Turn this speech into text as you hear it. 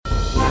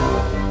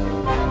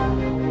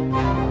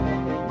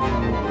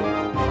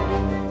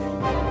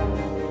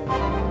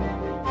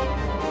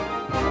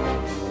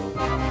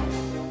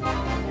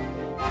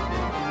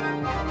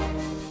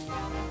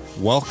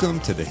Welcome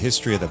to the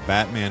History of the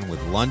Batman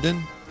with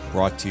London,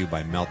 brought to you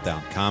by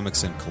Meltdown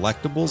Comics and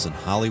Collectibles in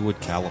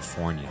Hollywood,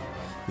 California.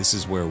 This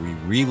is where we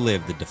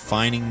relive the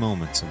defining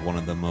moments of one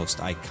of the most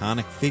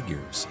iconic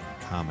figures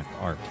in comic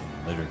art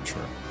and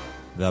literature,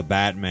 the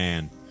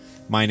Batman.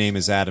 My name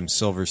is Adam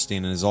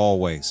Silverstein, and as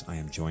always, I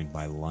am joined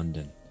by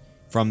London.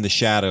 From the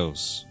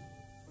shadows,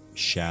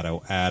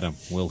 Shadow Adam.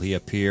 Will he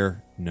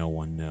appear? No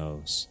one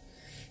knows.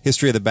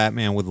 History of the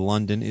Batman with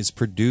London is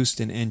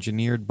produced and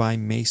engineered by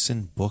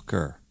Mason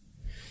Booker.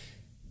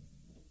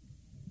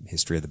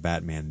 History of the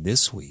Batman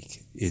this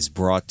week is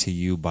brought to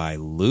you by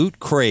Loot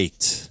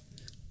Crate.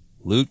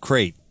 Loot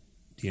Crate,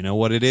 do you know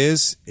what it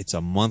is? It's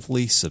a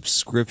monthly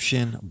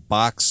subscription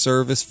box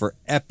service for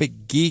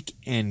epic geek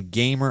and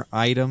gamer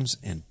items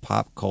and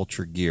pop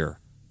culture gear.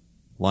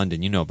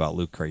 London, you know about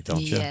Loot Crate,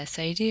 don't you? Yes,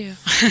 I do.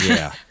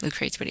 Yeah. Loot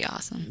Crate's pretty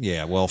awesome.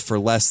 Yeah, well, for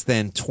less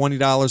than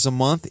 $20 a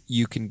month,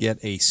 you can get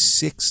a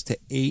 6 to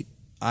 8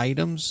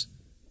 items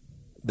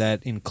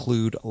that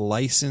include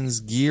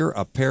licensed gear,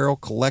 apparel,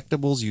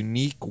 collectibles,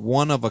 unique,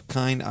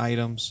 one-of-a-kind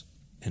items,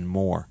 and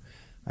more.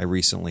 I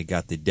recently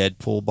got the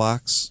Deadpool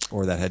box,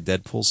 or that had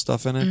Deadpool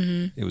stuff in it.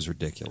 Mm-hmm. It was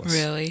ridiculous.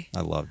 Really?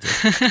 I loved it.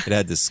 It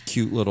had this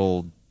cute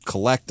little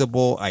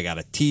collectible. I got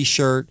a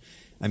T-shirt.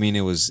 I mean, it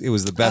was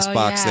the best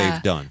box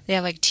they've done. They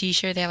have like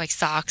T-shirt, they have like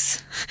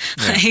socks.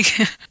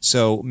 Yeah.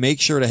 So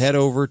make sure to head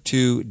over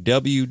to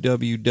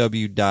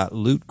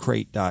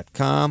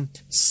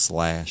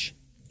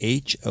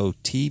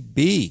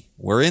www.lootcrate.com/HOTB.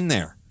 We're in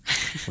there.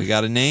 We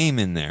got a name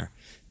in there.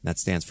 That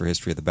stands for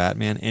History of the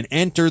Batman. And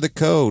enter the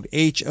code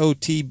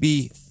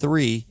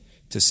HOTB3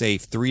 to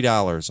save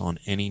 $3 on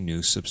any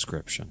new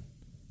subscription.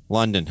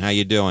 London, how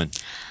you doing?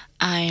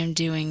 I am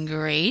doing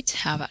great.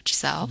 How about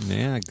yourself?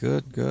 Yeah,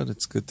 good.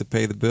 It's good to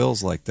pay the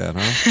bills like that,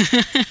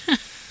 huh?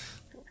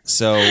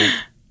 So,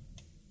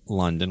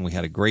 London, we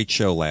had a great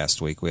show last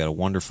week. We had a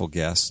wonderful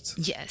guest.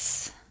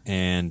 Yes.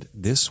 And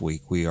this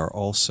week we are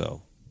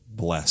also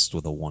blessed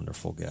with a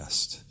wonderful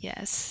guest.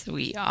 Yes,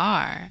 we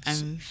are.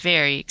 I'm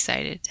very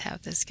excited to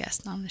have this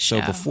guest on the show.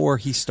 So before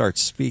he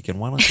starts speaking,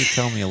 why don't you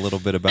tell me a little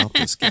bit about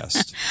this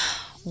guest?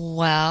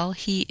 Well,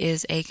 he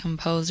is a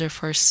composer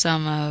for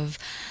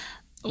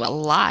a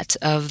lot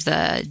of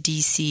the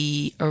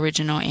DC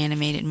original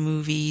animated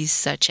movies,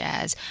 such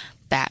as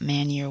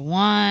Batman Year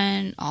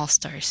One,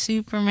 All-Star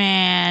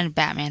Superman,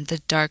 Batman The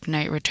Dark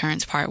Knight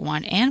Returns Part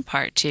 1 and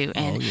Part 2,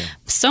 and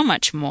so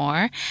much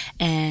more.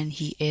 And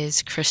he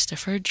is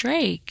Christopher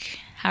Drake.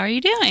 How are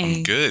you doing?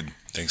 I'm good.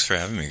 Thanks for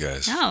having me,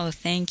 guys. Oh,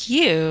 thank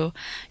you.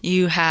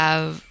 You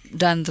have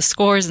done the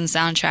scores and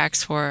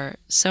soundtracks for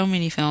so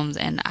many films,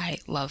 and I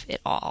love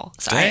it all.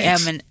 So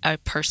Thanks. I am a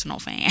personal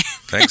fan.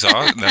 Thanks.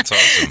 That's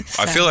awesome.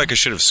 I feel like I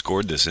should have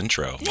scored this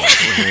intro. Like,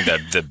 hearing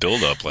that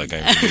build up, like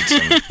I need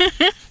some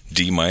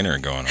D minor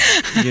going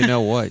on. You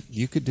know what?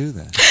 You could do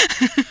that.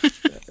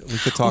 We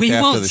could talk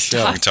after the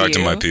show. I can talk to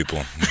my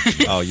people.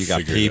 Oh, you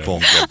got people.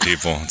 You got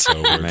people.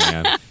 So it works.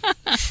 Man,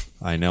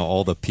 I know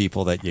all the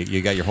people that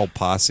you got your whole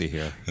posse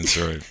here. That's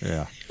right.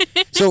 Yeah.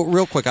 So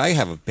real quick, I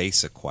have a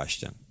basic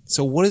question.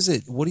 So what is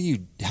it?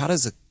 How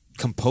does a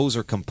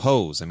composer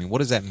compose? I mean, what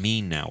does that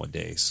mean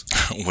nowadays?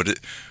 What does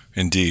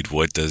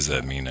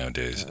that mean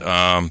nowadays?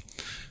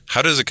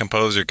 How does a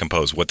composer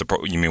compose? What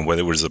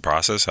is the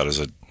process? How does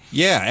it?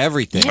 Yeah,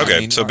 everything.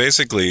 Okay,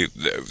 basically,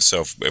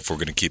 if we're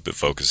going to keep it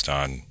focused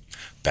on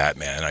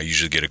Batman, I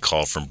usually get a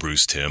call from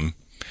Bruce Timm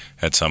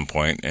at some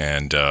point,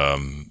 and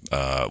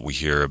we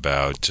hear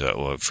about,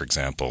 for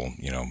example,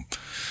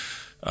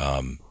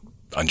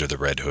 Under the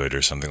Red Hood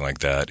or something like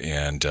that.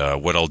 And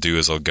what I'll do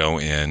is I'll go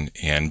in,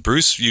 and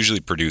Bruce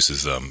usually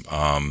produces them,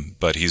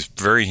 but he's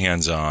very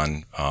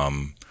hands-on.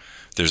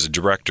 There's a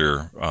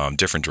director,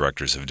 different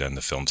directors have done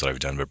the films that I've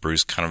done, but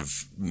Bruce kind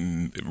of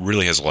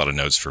really has a lot of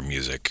notes for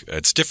music.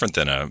 It's different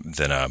than a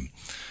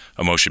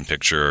motion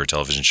picture or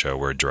television show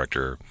where a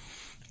director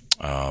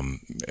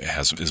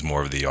is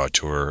more of the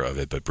auteur of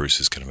it, but Bruce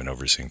is kind of an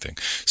overseeing thing.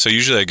 So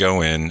usually I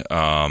go in,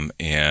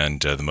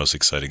 and the most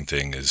exciting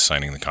thing is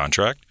signing the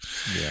contract.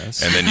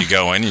 Yes. And then you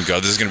go in, you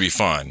go, this is going to be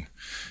fun.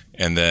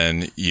 And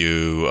then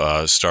you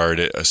start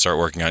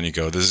working on it, and you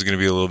go, this is going to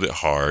be a little bit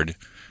hard.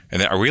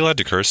 And then, are we allowed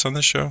to curse on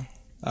this show?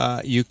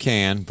 You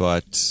can,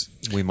 but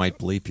we might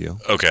bleep you.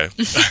 Okay.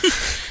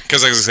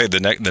 Because like I say,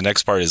 the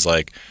next part is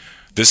like,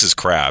 this is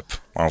crap.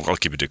 I'll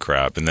keep it to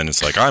crap. And then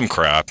it's like, I'm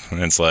crap.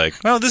 And it's like,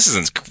 well, this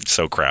isn't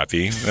so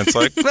crappy. And it's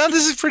like, well,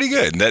 this is pretty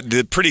good. And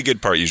the pretty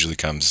good part usually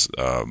comes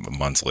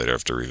months later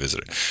after I revisit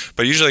it.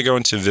 But usually I go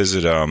into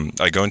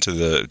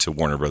to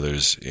Warner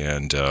Brothers,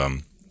 and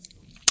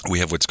we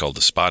have what's called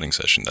a spotting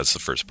session. That's the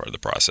first part of the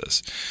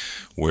process,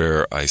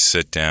 where I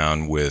sit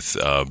down with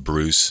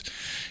Bruce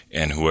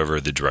and whoever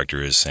the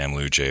director is, Sam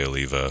Liu, Jay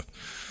Oliva,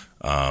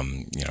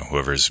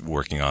 whoever's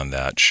working on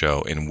that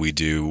show, and we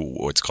do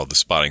what's called the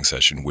spotting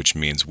session, which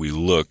means we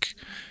look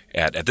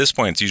at this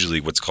point, it's usually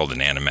what's called an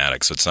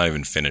animatic, so it's not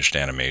even finished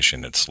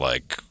animation. It's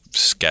like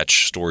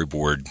sketch,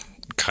 storyboard,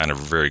 kind of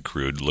very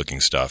crude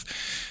looking stuff.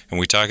 And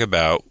we talk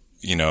about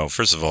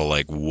first of all,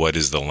 like, what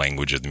is the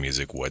language of the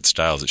music? What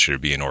styles? Should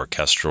it be an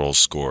orchestral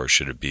score?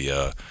 Should it be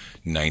a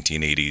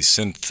 1980s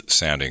synth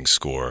sounding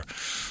score?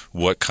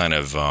 What kind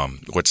of,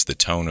 what's the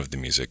tone of the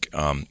music?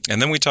 And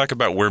then we talk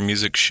about where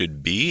music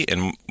should be,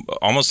 and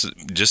almost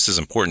just as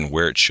important,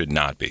 where it should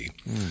not be.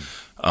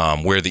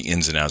 Where the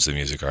ins and outs of the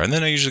music are. And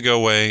then I usually go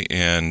away,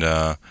 and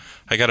I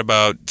got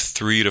about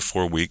 3 to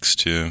 4 weeks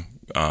to,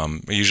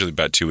 usually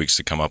about 2 weeks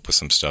to come up with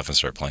some stuff and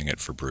start playing it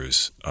for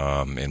Bruce.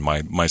 And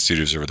my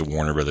studios are at the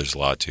Warner Brothers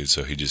lot too,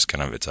 so he just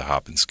it's a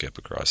hop and skip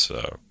across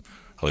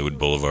Hollywood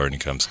Boulevard, and he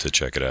comes to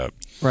check it out.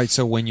 Right.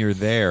 So when you're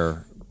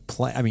there,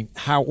 what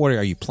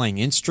are you playing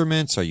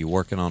instruments? Are you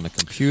working on the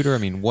computer? I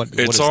mean, what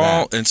is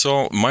that? It's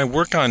all my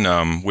work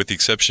on, with the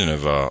exception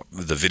of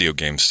the video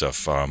game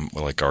stuff,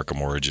 like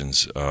Arkham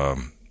Origins.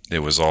 It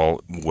was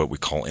all what we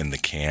call in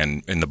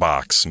the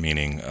box,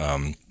 meaning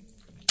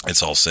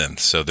it's all synth.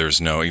 So there's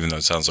no, even though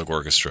it sounds like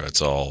orchestra,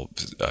 it's all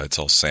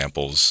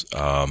samples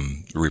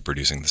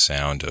reproducing the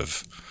sound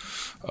of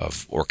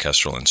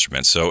orchestral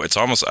instruments. So it's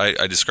almost,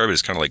 I describe it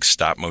as kind of like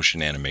stop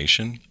motion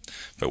animation,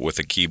 but with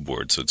a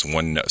keyboard. So it's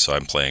one note. So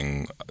I'm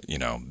playing,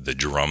 the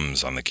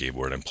drums on the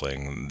keyboard. I'm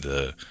playing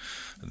the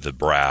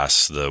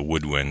brass, the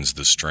woodwinds,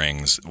 the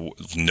strings,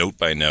 note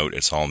by note.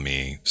 It's all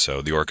me.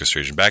 So the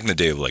orchestration, back in the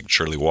day of like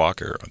Shirley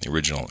Walker on the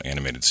original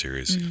animated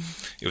series,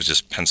 it was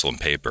just pencil and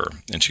paper,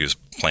 and she was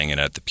playing it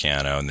at the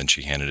piano, and then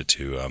she handed it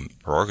to her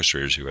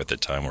orchestrators, who at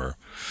that time were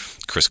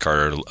Chris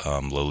Carter,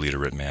 Lolita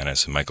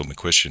Ritmanis, and Michael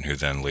McQuistion, who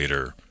then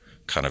later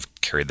kind of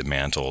carried the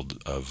mantle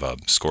of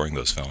scoring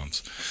those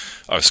films,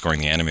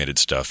 scoring the animated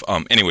stuff.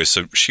 Anyway,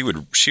 so she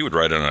would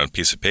write it on a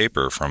piece of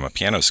paper from a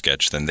piano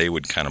sketch, then they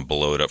would kind of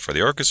blow it up for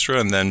the orchestra,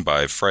 and then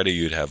by Friday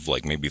you'd have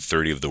like maybe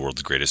 30 of the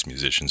world's greatest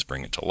musicians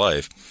bring it to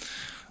life.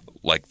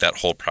 Like that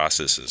whole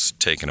process is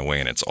taken away,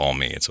 and it's all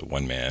me. It's a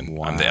one-man.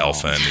 Wow. I'm the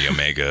alpha and the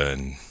omega,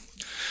 and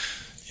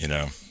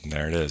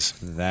there it is.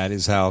 That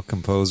is how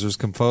composers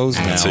compose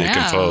now. That's how you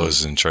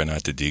compose and try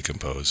not to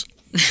decompose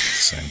at the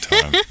same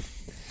time.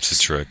 It's a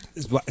trick.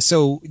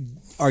 So,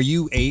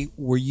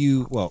 were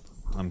you? Well,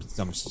 I'm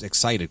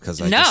excited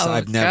because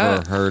I've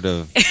never heard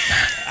of.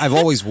 I've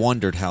always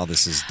wondered how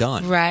this is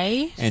done.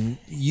 Right. And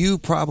you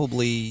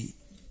probably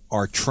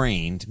are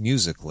trained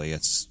musically. I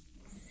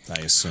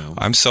assume.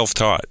 I'm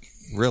self-taught.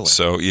 Really?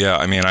 So yeah,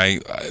 I mean,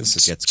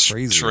 this gets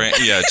crazy.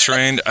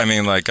 Trained. I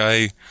mean, like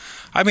I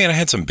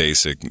had some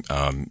basic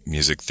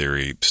music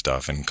theory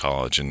stuff in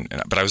college,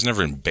 but I was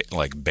never in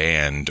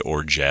band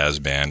or jazz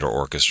band or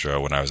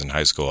orchestra. When I was in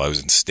high school, I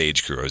was in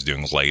stage crew. I was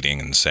doing lighting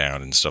and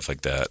sound and stuff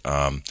like that.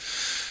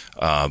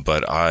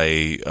 But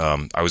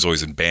I was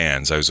always in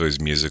bands. I was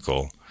always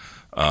musical.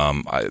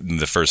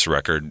 The first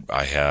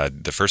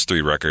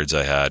 3 records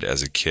I had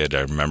as a kid,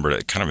 I remember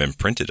it kind of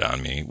imprinted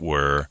on me,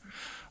 were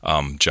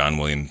John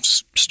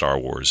Williams' Star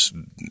Wars,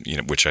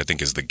 which I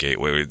think is the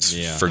gateway.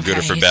 It's for good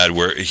or for bad.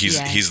 Where he's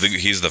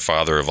the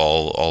father of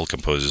all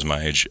composers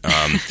my age.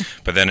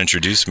 But then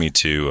introduced me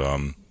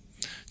to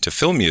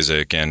film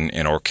music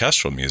and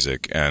orchestral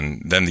music.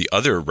 And then the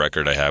other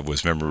record I have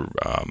was, I don't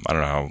know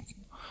how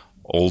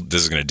old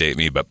this is going to date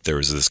me, but there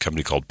was this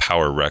company called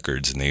Power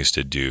Records, and they used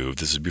to do,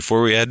 this is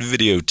before we had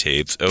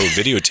videotapes. Oh,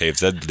 videotapes,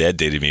 that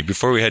dated me.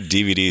 Before we had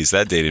DVDs,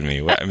 that dated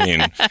me. I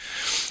mean,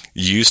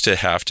 you used to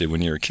have to,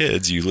 when you were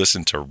kids, you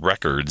listened to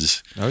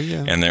records. Oh,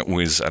 yeah. And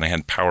I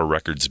had Power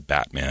Records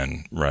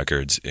Batman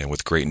records, and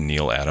with great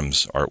Neil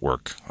Adams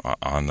artwork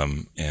on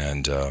them.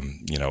 And,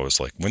 it was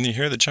like, when you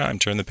hear the chime,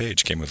 turn the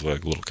page. Came with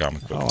like a little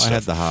comic book. Oh, and I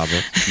had The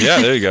Hobbit.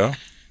 Yeah, there you go.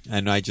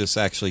 And I just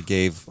actually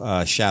gave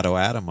Shadow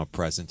Adam a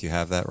present. You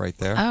have that right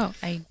there? Oh,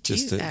 I do.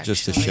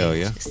 Just to show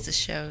you. Just to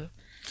show.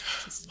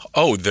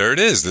 Oh, there it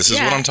is. This is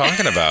what I'm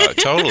talking about.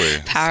 Totally.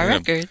 Power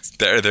Records.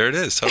 There it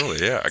is.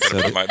 Totally. Yeah. I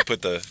gotta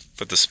put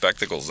the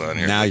spectacles on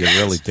here. Now you're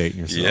really dating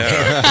yourself.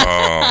 Yeah.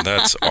 Oh,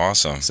 that's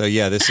awesome. So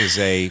yeah, this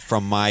is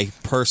from my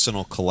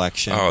personal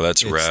collection. Oh,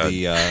 that's It's rad.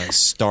 the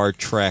Star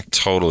Trek.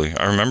 Totally.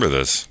 I remember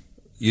this.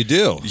 You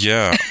do?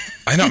 Yeah.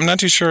 I know. I'm not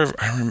too sure.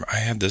 I remember I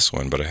had this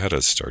one, but I had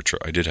a Star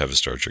Trek. I did have a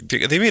Star Trek.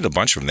 They made a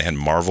bunch of them. They had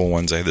Marvel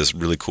ones. I had this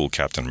really cool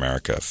Captain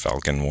America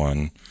Falcon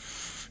one.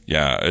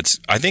 Yeah,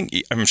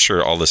 I'm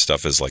sure all this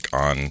stuff is like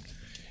on.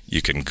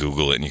 You can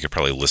Google it, and you could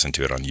probably listen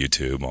to it on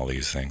YouTube. All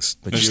these things.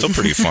 But they're still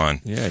pretty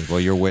fun. Yeah.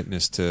 Well, you're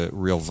witness to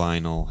real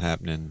vinyl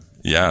happening.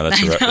 Yeah,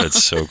 that's right.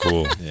 That's so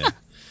cool. Yeah,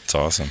 it's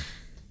awesome.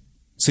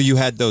 So you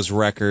had those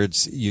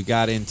records. You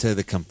got into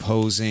the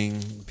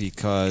composing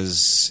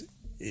because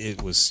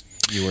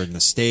you were in the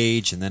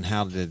stage, and then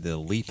how did the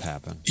leap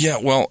happen? Yeah,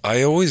 well,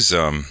 I always,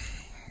 I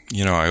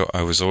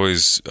was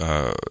always,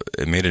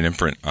 it made an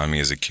imprint on me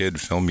as a kid,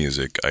 film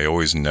music. I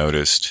always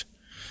noticed,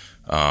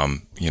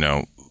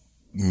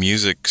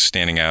 music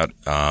standing out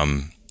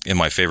in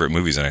my favorite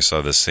movies, and I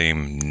saw the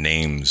same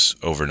names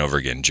over and over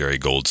again: Jerry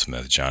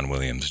Goldsmith, John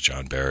Williams,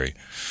 John Barry,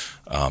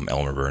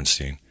 Elmer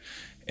Bernstein.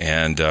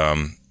 And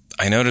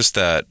I noticed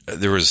that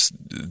there was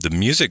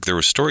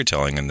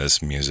storytelling in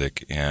this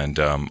music, and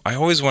I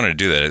always wanted to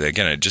do that.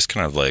 Again, it just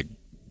kind of like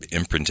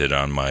imprinted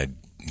on my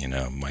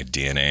my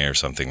DNA or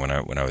something when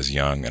I was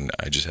young, and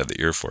I just had the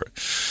ear for it.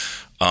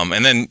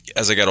 And then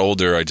as I got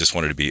older, I just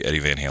wanted to be Eddie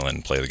Van Halen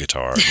and play the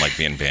guitar, and like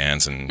be in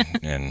bands and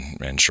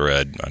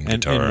shred on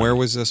guitar. And where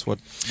was this? What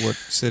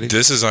city?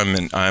 This is I'm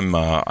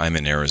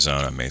in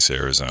Arizona, Mesa,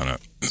 Arizona.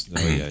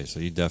 Oh yeah, so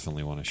you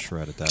definitely want to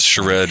shred at that.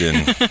 Shred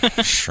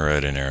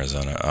in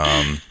Arizona.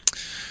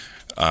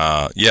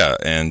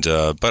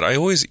 But I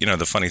always,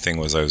 the funny thing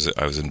was I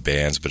was in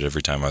bands, but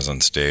every time I was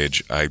on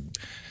stage,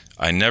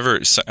 I never,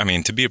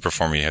 to be a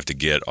performer, you have to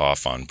get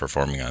off on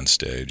performing on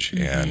stage.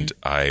 Mm-hmm. And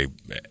I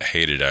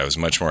hated it. I was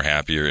much more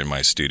happier in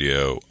my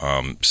studio,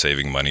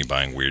 saving money,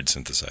 buying weird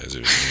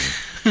synthesizers,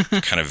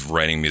 and kind of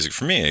writing music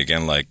for me.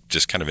 Again, like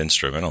just kind of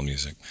instrumental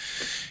music.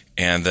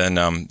 And then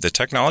the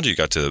technology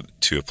got to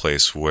a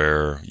place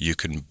where you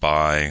can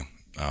buy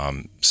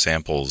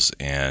samples.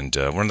 And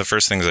one of the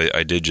first things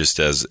I did just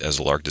as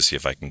a lark to see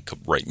if I can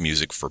write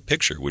music for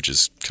picture, which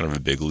is kind of a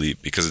big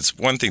leap, because it's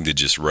one thing to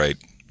just write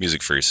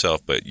music for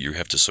yourself, but you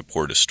have to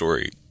support a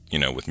story,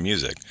 with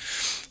music.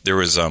 There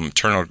was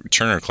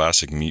Turner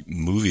Classic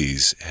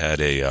Movies had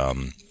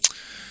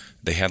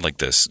they had like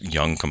this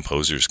young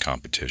composers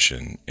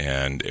competition,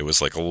 and it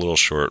was like a little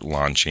short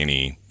Lon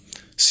Chaney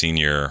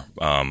Senior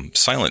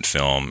silent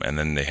film, and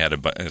then they had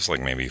it was like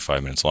maybe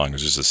 5 minutes long. It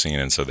was just a scene,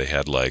 and so they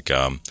had like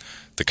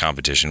the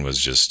competition was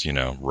just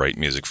write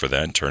music for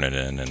that and turn it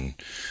in, and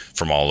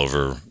from all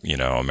over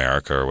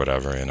America or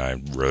whatever. And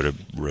I wrote a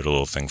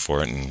little thing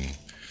for it, and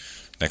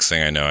next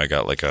thing I know, I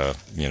got like a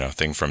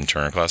thing from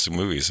Turner Classic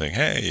Movies saying,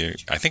 "Hey,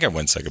 I think I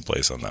won second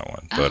place on that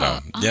one." But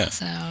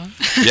awesome.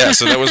 Yeah.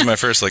 So that was my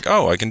first like,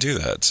 oh, I can do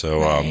that. So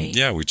right.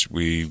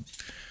 We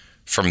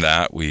from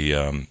that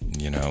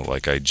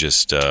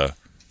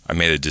I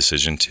made a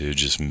decision to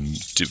just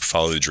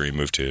follow the dream,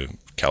 move to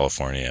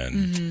California,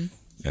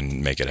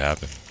 and make it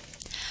happen.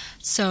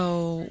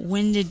 So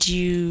when did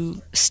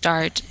you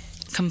start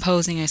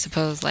composing, I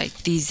suppose,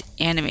 like these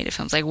animated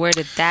films? Like where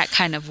did that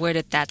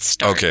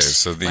start? Okay,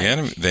 so the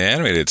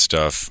animated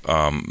stuff,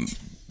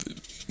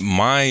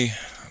 my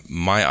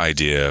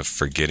idea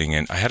for getting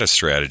in, I had a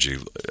strategy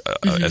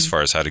as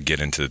far as how to get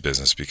into the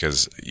business,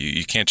 because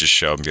you can't just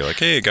show up and be like,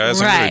 "Hey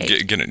guys, right.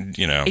 I'm going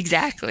to get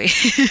Exactly.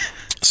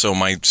 So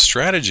my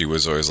strategy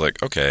was always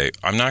like, okay,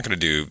 I'm not going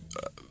to do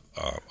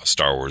a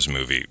Star Wars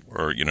movie,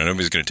 or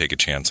nobody's going to take a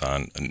chance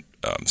on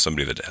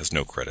somebody that has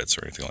no credits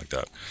or anything like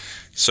that.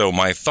 So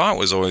my thought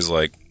was always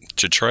like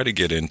to try to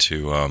get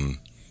into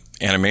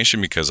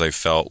animation, because I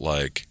felt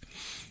like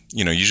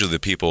usually the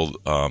people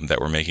that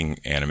were making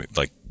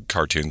like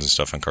cartoons and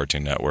stuff on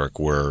Cartoon Network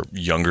were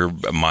younger,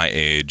 my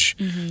age.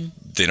 Mm-hmm.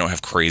 They don't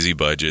have crazy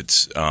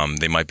budgets.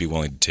 They might be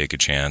willing to take a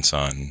chance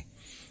on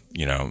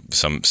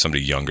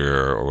somebody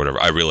younger or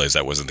whatever. I realized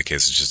that wasn't the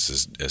case. It's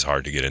just as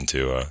hard to get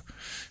into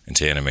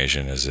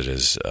animation as it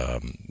is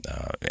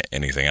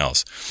anything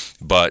else.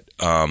 But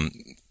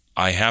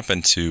I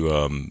happened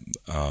to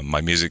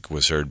my music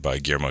was heard by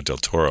Guillermo del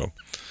Toro,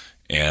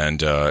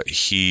 and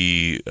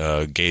he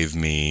gave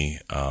me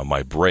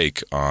my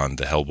break on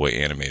the Hellboy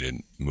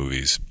animated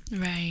movies.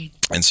 Right.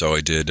 And so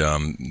I did.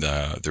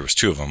 There was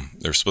 2 of them.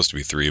 There were supposed to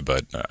be 3,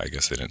 but I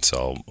guess they didn't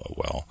sell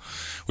well,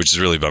 which is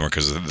really a bummer,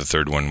 because the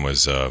third one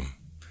was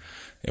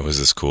it was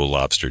this cool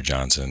Lobster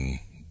Johnson.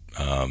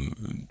 I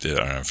don't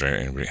know if there are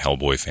any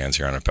Hellboy fans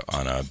here on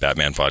a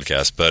Batman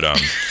podcast, but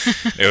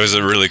it was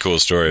a really cool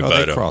story.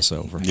 But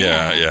crossover.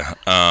 Yeah.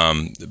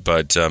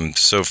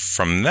 So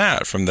from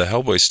the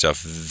Hellboy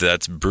stuff,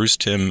 that's Bruce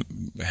Timm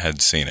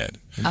had seen it.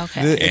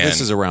 Okay. This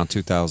is around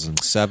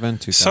 2007,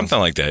 2000? Something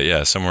like that,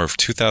 yeah. Somewhere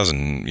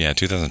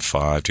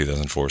 2005,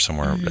 2004,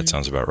 somewhere. That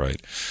sounds about right.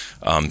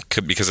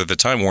 Because at the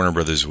time, Warner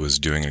Brothers was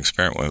doing an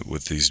experiment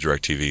with these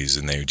DirecTVs,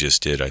 and they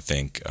just did, I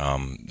think,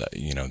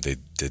 they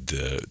did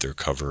their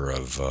cover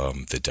of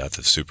The Death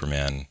of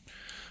Superman.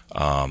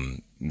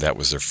 That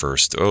was their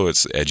first,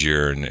 it's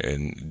edgier,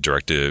 and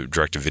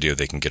direct-to-video,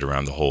 they can get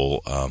around the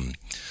whole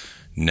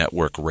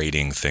network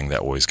rating thing that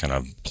always kind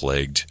of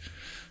plagued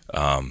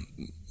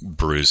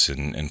Bruce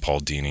and Paul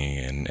Dini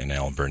and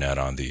Alan Burnett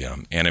on the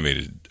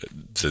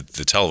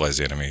the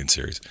televised animated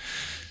series.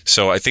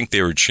 So I think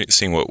they were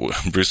seeing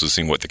Bruce was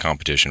seeing what the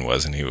competition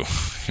was, and he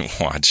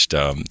watched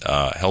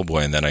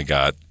Hellboy. And then I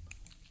got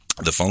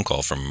the phone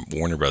call from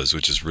Warner Brothers,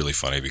 which is really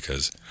funny,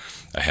 because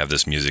I have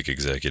this music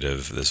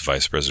executive, this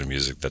vice president of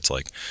music, that's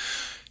like,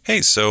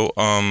 "Hey, so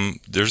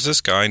there's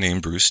this guy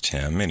named Bruce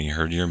Timm, and he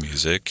heard your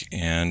music,"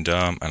 and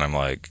I'm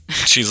like,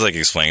 she's like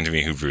explaining to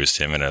me who Bruce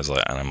Timm, and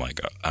I'm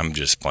like, I'm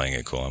just playing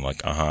it cool. I'm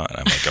like, and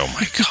I'm like, oh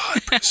my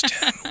god, Bruce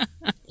Timm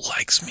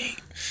likes me,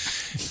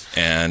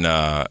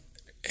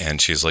 and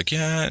she's like,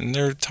 yeah, and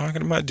they're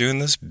talking about doing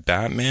this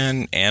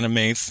Batman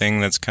anime thing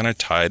that's kind of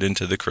tied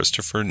into the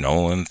Christopher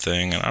Nolan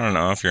thing, and I don't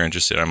know if you're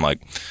interested. I'm like,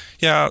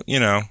 yeah,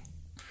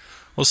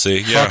 we'll see.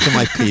 Yeah. Talk to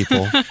my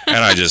people. And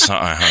I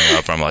hung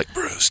up. I'm like,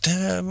 Bruce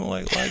Timm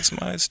likes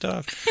my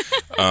stuff.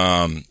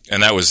 And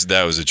that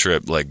was a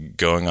trip, like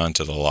going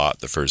onto the lot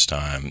the first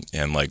time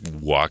and like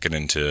walking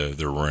into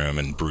the room,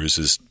 and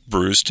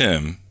Bruce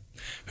Timm,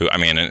 who, I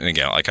mean, and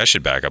again, like I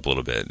should back up a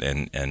little bit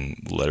and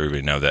let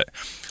everybody know that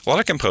a lot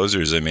of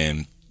composers, I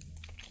mean,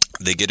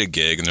 they get a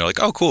gig and they're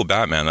like, oh, cool,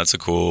 Batman, that's a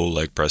cool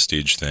like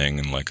prestige thing,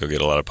 and like I'll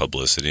get a lot of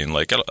publicity, and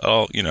like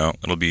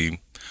it'll be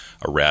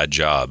a rad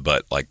job.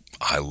 But like,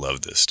 I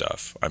love this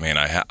stuff. I mean,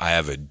 I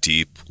have a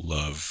deep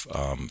love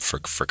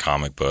for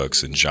comic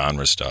books and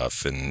genre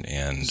stuff,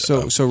 and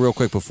so real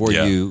quick before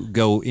you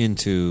go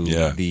into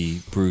Yeah. the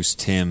Bruce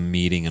Timm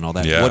meeting and all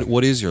that, Yeah.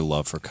 what is your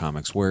love for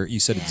comics? Where you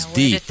said it's where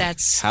deep. did that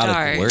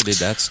start? Where did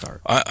that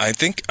start? I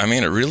think, I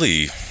mean, it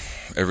really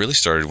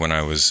started when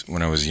I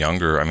was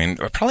younger. I mean,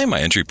 probably my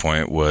entry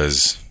point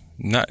was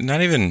not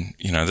even,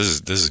 you know,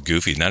 this is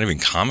goofy, not even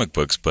comic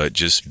books, but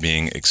just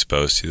being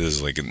exposed to this,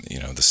 like in, you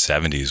know, the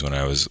 70s when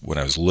I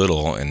was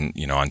little, and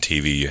you know, on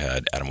TV you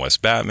had Adam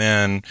West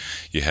Batman,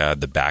 you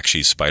had the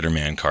Bakshi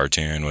Spider-Man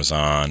cartoon was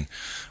on.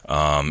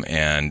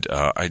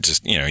 I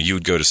just, you know, you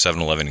would go to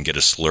 7-Eleven and get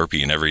a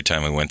Slurpee, and every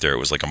time we went there, it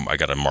was like I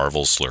got a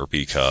Marvel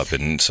Slurpee cup.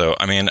 And so,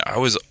 I mean, I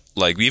was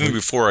like, even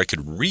before I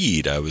could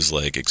read, I was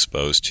like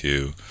exposed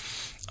to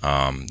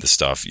the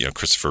stuff, you know,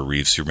 Christopher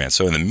Reeve, Superman.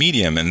 So in the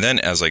medium, and then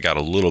as I got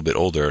a little bit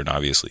older and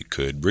obviously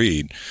could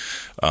read,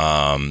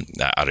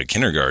 out of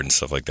kindergarten,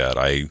 stuff like that,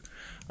 I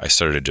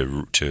started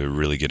to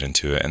really get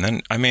into it. And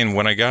then, I mean,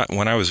 when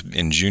I was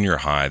in junior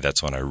high,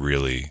 that's when I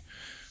really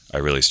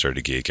started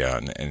to geek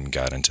out and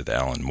got into the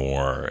Alan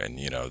Moore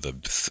and, you know,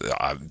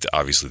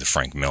 obviously the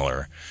Frank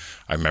Miller.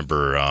 I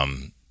remember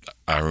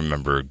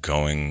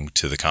going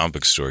to the comic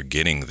book store,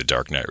 getting The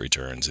Dark Knight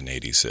Returns in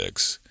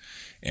 '86,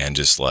 and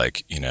just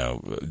like, you know,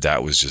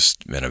 that was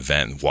just an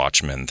event,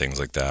 Watchmen, things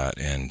like that.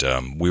 And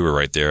we were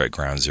right there at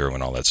Ground Zero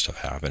when all that stuff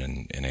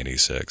happened in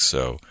 '86.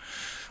 So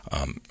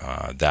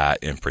that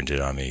imprinted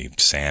on me.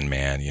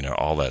 Sandman, you know,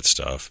 all that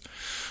stuff.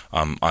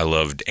 I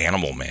loved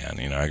Animal Man.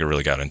 You know, I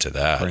really got into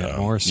that. Grant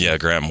Morrison. Yeah,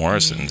 Grant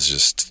Morrison's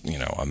just, you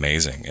know,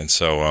 amazing. And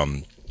so,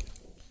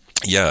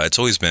 yeah, it's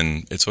always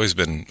been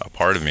a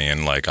part of me.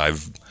 And like,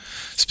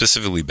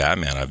 specifically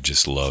Batman, I've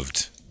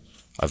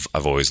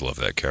always loved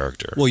that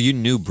character. Well, you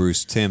knew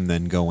Bruce Timm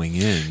then going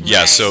in.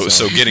 Yeah, Right.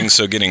 so getting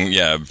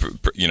yeah,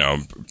 you know,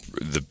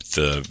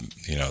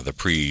 the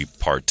pre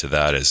part to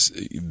that is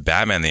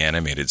Batman the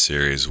Animated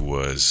Series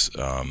was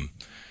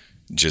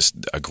just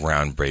a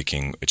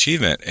groundbreaking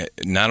achievement.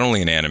 Not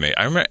only in anime,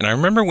 I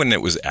remember when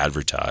it was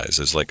advertised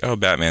as like, oh,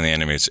 Batman the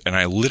Animated, and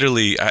I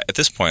literally at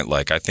this point,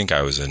 like, I think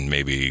I was in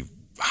maybe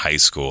high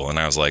school, and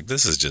I was like,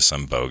 this is just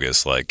some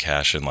bogus, like,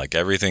 cash in, like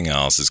everything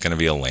else is going to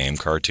be a lame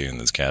cartoon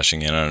that's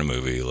cashing in on a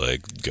movie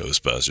like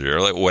Ghostbusters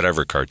or like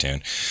whatever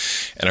cartoon.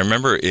 And I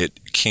remember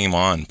it came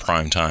on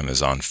prime time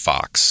as on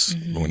Fox,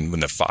 when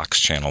the Fox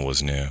channel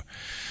was new,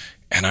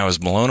 and I was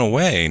blown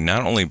away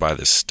not only by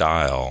the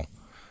style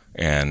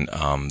and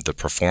the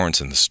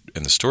performance and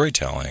the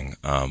storytelling,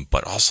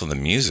 but also the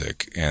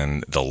music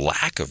and the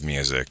lack of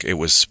music. It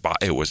was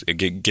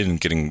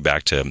getting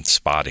back to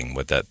spotting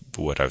what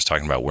I was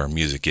talking about, where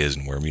music is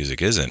and where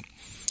music isn't.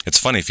 It's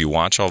funny, if you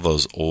watch all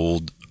those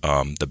old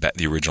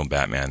the original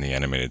Batman the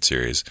Animated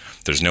Series,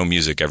 there's no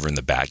music ever in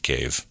the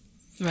Batcave.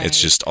 Right.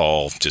 It's just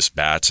all just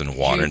bats and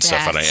water Hey, and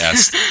stuff. And I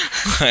bats.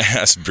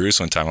 asked Bruce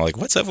one time, I'm like,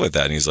 what's up with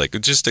that? And he's like,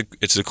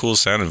 it's a cool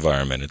sound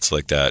environment. It's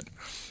like that.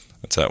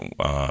 What's that?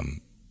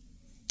 I'm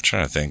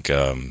trying to think.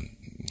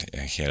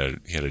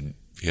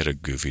 He had a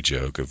goofy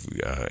joke of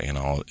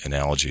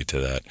analogy to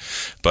that,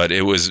 but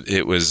it was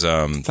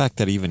The fact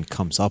that he even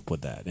comes up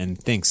with that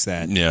and thinks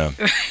that yeah.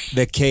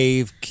 the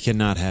cave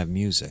cannot have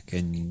music,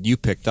 and you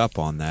picked up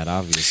on that,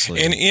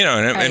 obviously. And you know,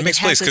 and Right, it makes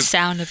it has place a because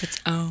sound of its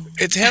own.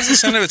 it has a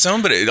sound of its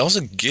own, but it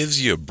also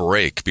gives you a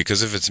break,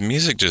 because if it's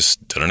music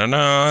just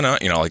da-da-da-da-da,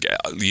 you know, like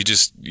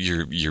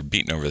you're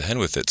beaten over the head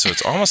with it. So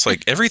it's almost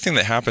like everything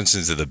that happens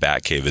into the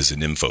Batcave is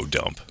an info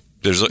dump.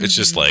 It's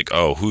just like,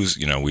 oh, who's,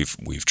 you know,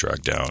 we've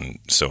tracked down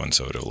so and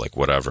so to like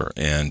whatever,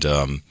 and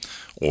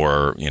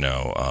or you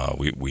know,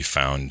 we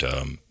found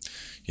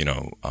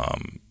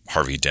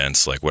Harvey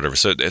Dent's, like whatever.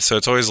 So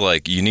it's always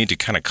like you need to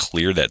kind of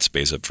clear that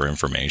space up for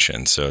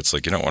information. So it's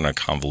like you don't want to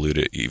convolute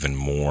it even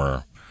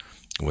more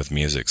with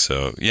music.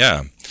 So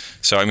yeah.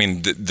 So I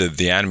mean,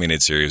 the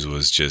animated series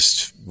was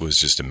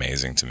just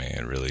amazing to me.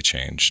 It really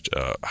changed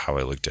how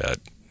I looked at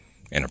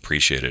and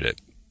appreciated it.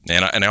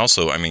 And I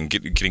also, I mean,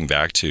 getting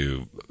back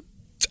to,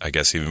 I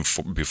guess even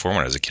before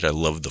when I was a kid, I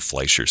loved the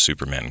Fleischer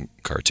Superman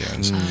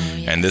cartoons,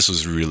 and this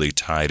was really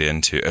tied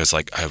into. I was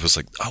like,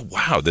 oh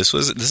wow, this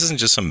isn't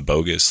just some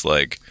bogus,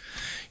 like,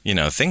 you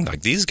know, thing.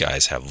 Like, these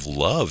guys have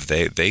love.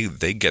 They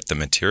get the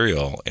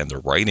material and the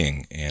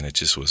writing, and it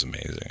just was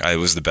amazing. It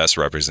was the best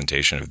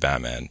representation of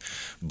Batman.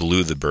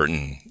 Blew the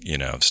Burton, you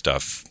know,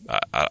 stuff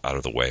out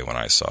of the way when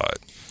I saw it.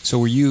 So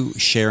were you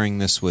sharing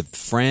this with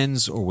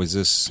friends, or was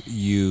this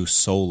you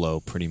solo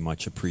pretty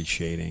much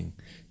appreciating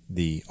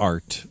the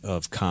art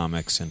of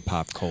comics and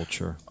pop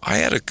culture? I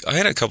had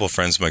a couple of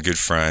friends. My good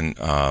friend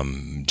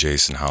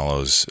Jason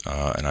Hollows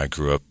and I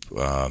grew up,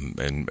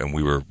 and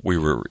we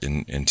were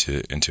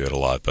into it a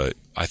lot. But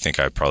I think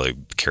I probably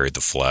carried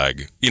the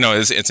flag. You know,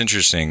 it's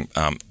interesting.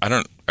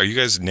 I are you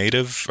guys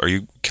native? Are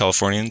you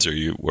Californians? Or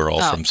we're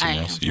all from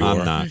somewhere else? You I'm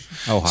are? not.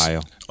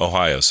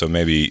 Ohio. So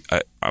maybe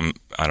I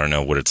don't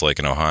know what it's like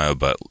in Ohio,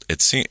 but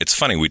it's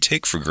funny. We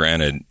take for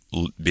granted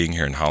being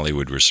here in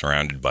Hollywood. We're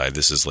surrounded by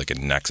this is like a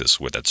nexus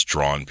that's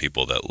drawn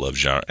people that love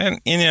genre. And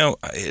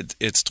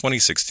it's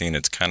 2016.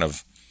 It's kind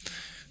of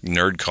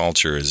nerd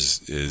culture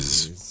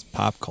is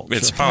pop culture.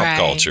 It's pop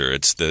culture.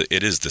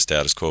 It is the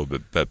status quo.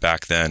 But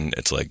back then,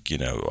 it's like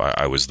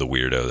I was the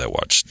weirdo that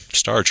watched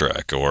Star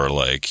Trek or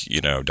like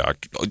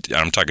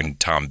I'm talking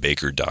Tom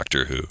Baker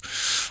Doctor Who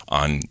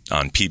on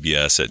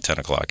PBS at 10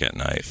 o'clock at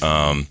night.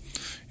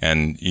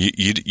 And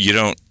you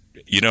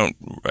don't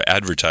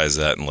advertise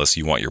that unless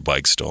you want your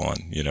bike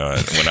stolen.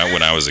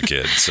 When I was a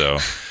kid, so.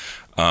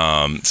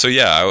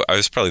 I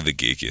was probably the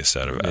geekiest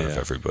out of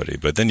everybody.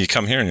 But then you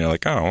come here and you're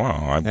like, oh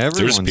wow,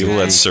 there's people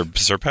that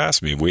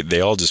surpass me. They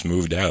all just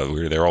moved out.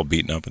 They're all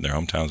beaten up in their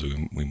hometowns.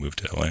 We moved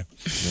to LA. Yeah,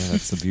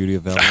 that's the beauty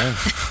of LA.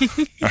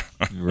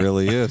 It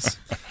really is.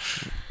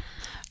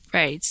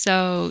 Right.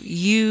 So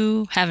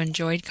you have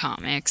enjoyed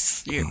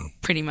comics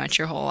pretty much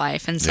your whole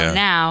life. And so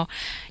now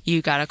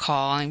you got a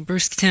call and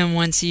Bruce Timm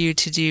wants you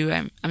to do,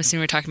 I'm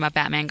assuming we're talking about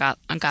Batman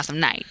on Gotham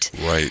Knight.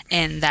 Right.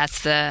 And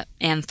that's the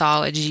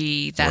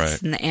anthology,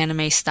 that's in the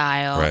anime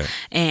style. Right.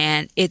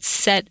 And it's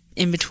set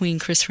in between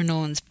Christopher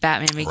Nolan's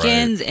Batman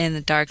Begins and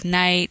The Dark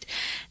Knight.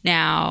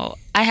 Now,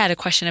 I had a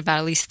question about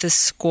at least the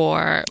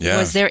score. Yeah.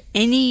 Was there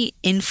any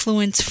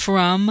influence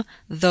from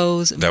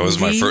those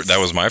movies? That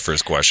was my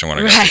first question when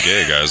I got the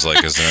gig. I was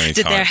like, is there any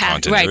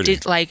continuity? Right.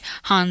 Did like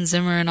Hans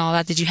Zimmer and all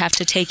that, did you have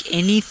to take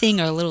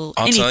anything or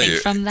anything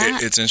from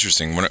that? It's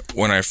interesting.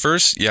 When I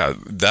first,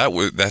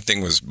 that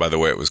thing was, by the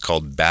way, it was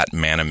called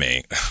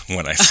Batmanime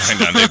when I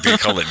signed on. They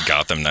called it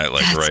Gotham Knight.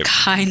 That's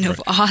kind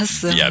of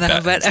awesome. Yeah,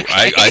 though, but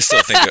okay. I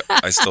still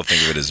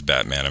think of it as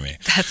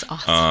Batmanime. That's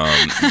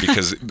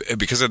awesome.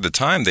 Because at the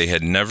time they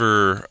had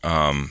never.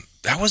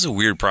 That was a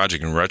weird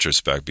project in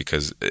retrospect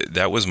because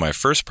that was my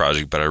first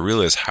project, but I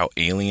realized how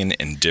alien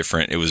and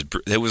different it was.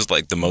 It was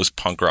like the most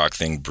punk rock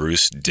thing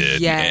Bruce did.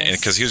 Yes. And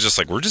because he was just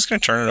like, we're just going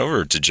to turn it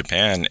over to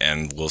Japan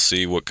and we'll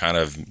see what kind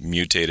of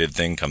mutated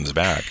thing comes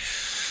back.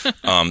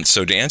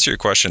 So to answer your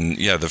question,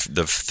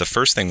 the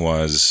first thing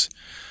was,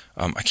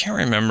 I can't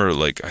remember,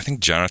 I think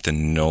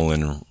Jonathan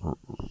Nolan,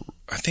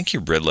 I think he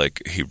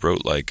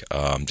wrote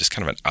just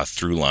kind of a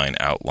through line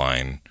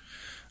outline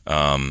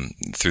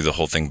through the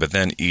whole thing, but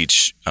then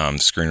each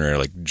screenwriter,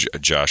 like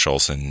Josh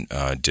Olson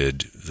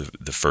did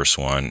the first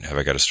one, Have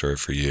I Got a Story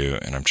for You?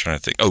 And I'm trying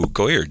to think. Oh,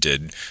 Goyer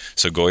did.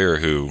 So Goyer,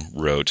 who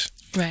wrote,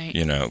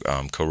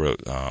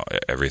 co-wrote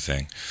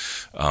everything,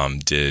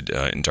 did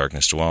In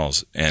Darkness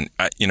Dwells, and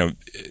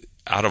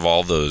out of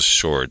all those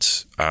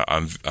shorts,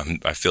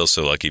 I feel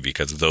so lucky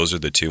because those are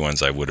the two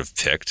ones I would have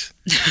picked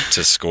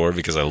to score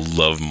because I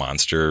love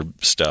monster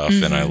stuff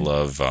and I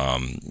love,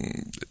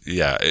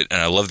 and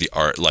I love the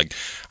art. Like,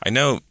 I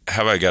know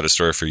Have I Got a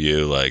Story for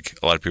You? Like,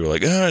 a lot of people are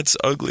like, oh, it's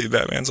ugly.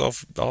 Batman's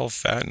all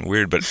fat and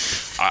weird. But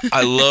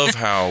I love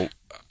how.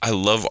 I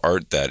love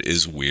art that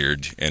is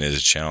weird and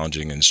is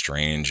challenging and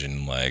strange,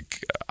 and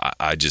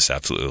I just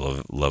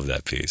absolutely love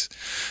that piece.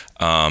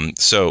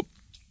 So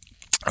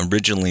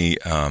originally,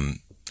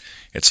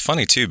 it's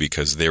funny too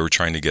because they were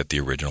trying to get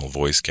the original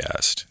voice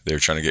cast. They were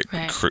trying to get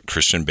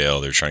Christian Bale.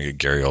 They were trying to get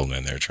Gary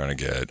Oldman. They were trying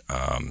to get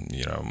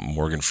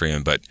Morgan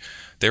Freeman. But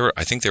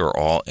I think they were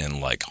all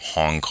in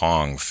Hong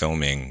Kong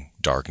filming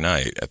Dark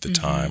Knight at the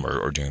time,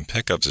 or doing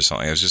pickups or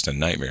something. It was just a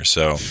nightmare.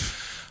 So.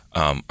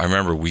 I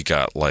remember we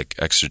got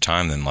extra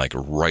time. Then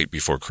right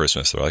before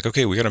Christmas, they're like,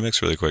 "Okay, we got to mix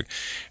really quick."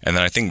 And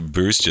then I think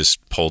Bruce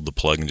just pulled the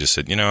plug and just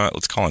said, "You know what?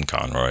 Let's call in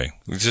Conroy.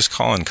 Just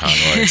call in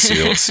Conroy.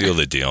 seal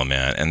the deal,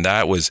 man." And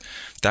that was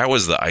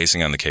the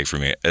icing on the cake for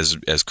me. As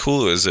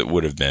cool as it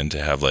would have been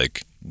to have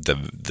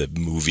the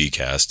movie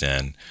cast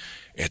in.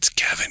 It's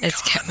Kevin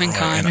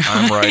Conroy. And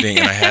I'm writing,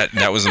 and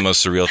that was the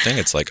most surreal thing.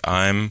 It's like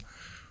I'm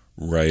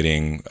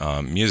writing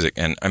music,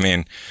 and I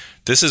mean,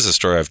 this is a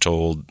story I've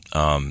told.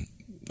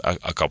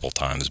 A couple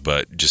times,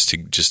 but just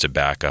to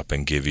back up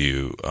and give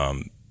you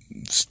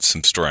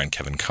some story on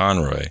Kevin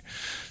Conroy.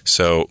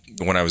 So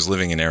when I was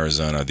living in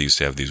Arizona, they used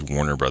to have these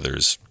Warner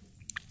Brothers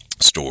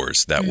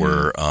stores that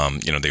were,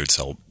 they would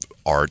sell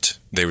art.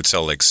 They would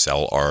sell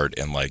cell art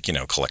and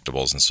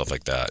collectibles and stuff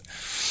like that.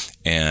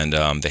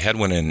 And they had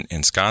one in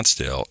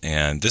Scottsdale,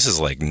 and this is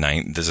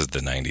this is the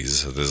 90s,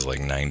 so this is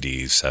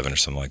 97 or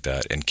something like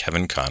that. And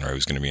Kevin Conroy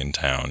was going to be in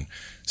town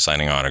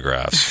signing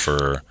autographs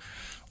for.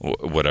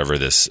 Whatever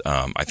this,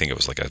 I think it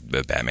was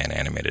a Batman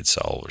animated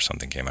cell or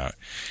something came out.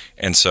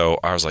 And so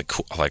I was like,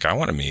 cool, I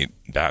want to meet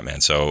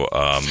Batman. So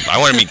I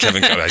want to meet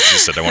Kevin. I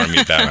just said I want to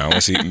meet Batman. I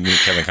want to meet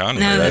Kevin Conroy.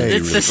 No,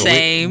 it's the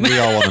same. We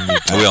all want to meet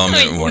Batman. We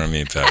all want to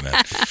meet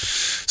Batman.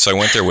 So I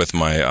went there with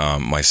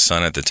my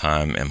son at the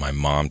time and my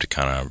mom to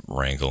kind of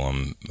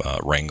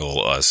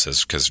wrangle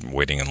us because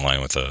waiting in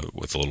line with a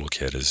little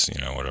kid is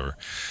whatever.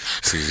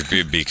 So you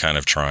could be kind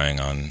of trying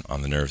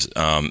on the nerves.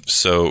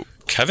 So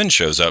Kevin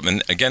shows up,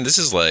 and again, this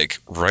is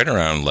right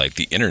around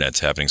the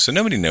internet's happening, so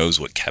nobody knows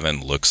what Kevin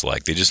looks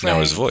like. They just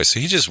know his voice. So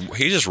he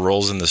just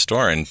rolls in the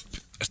store, and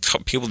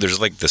people. There's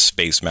like the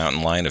Space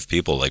Mountain line of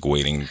people like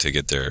waiting to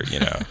get their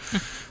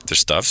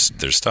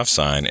their stuff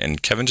signed.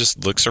 And Kevin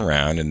just looks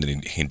around and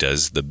then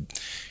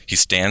he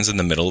stands in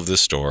the middle of the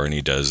store and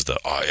he does the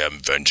 "I am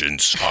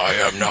vengeance, I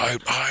am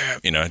night, I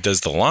am,"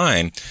 does the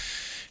line.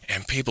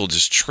 And people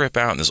just trip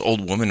out. And this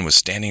old woman was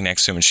standing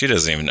next to him, and she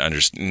doesn't even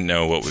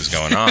know what was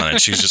going on.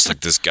 And she's just like,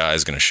 "This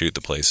guy's going to shoot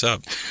the place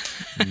up."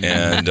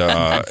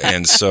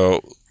 And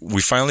so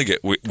we finally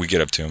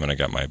get up to him, and I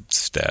got my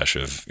stash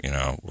of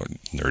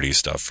nerdy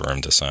stuff for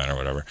him to sign or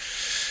whatever.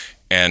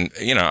 And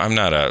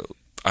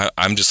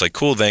I'm just like,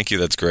 "Cool, thank you,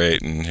 that's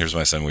great." And here's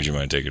my son. Would you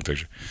mind taking a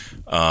picture?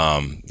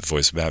 The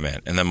voice of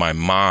Batman. And then my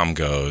mom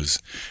goes,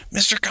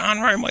 "Mr.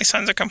 Conroy, my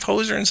son's a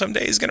composer, and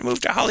someday he's going to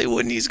move to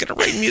Hollywood, and he's going to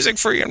write music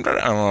for you." I'm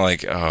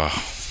like, I'm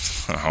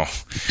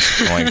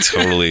like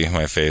totally,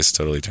 my face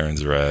totally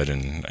turns red.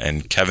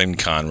 And Kevin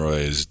Conroy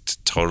is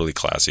totally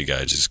classy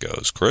guy. Just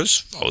goes, "Chris,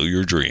 follow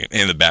your dream."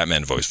 In the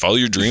Batman voice, "Follow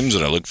your dreams,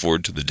 and I look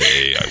forward to the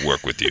day I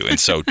work with you." And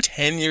so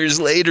 10 years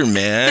later,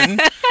 man,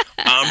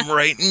 I'm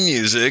writing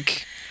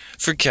music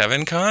for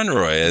Kevin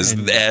Conroy as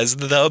the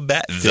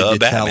Batman. Did you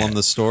tell him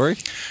the story?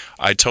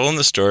 I told him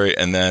the story,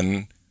 and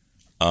then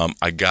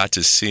I got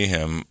to see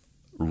him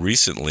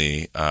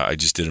recently. I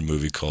just did a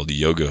movie called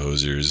Yoga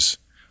Hosers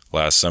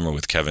last summer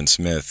with Kevin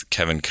Smith.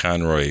 Kevin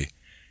Conroy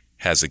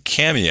has a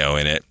cameo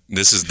in it.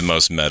 This is the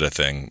most meta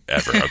thing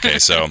ever. Okay,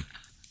 so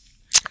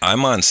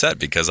I'm on set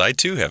because I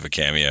too have a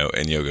cameo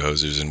in Yoga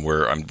Hosers, and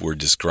we're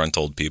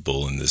disgruntled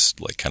people in this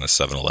like kind of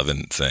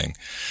 7-Eleven thing.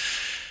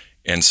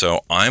 And so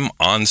I'm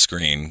on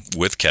screen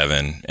with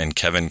Kevin, and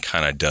Kevin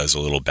kind of does a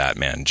little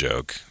Batman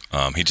joke.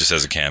 He just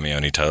has a cameo,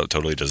 and he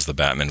totally does the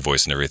Batman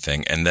voice and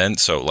everything. And then,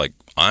 so like,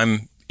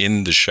 I'm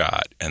in the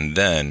shot, and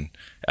then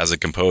as a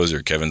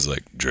composer, Kevin's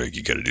like, "Drake,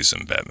 you got to do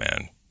some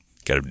Batman.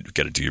 Got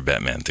to do your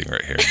Batman thing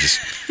right here."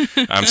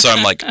 I'm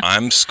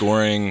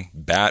scoring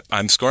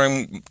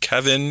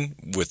Kevin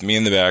with me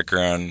in the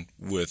background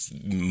with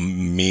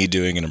me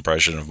doing an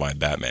impression of my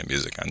Batman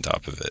music on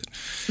top of it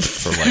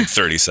for like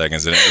 30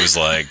 seconds, and it was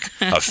like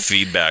a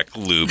feedback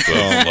loop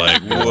of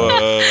like,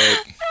 what?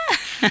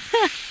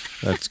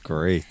 That's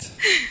great.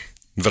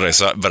 But I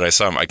saw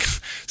him.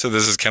 So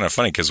this is kind of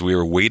funny because we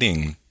were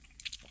waiting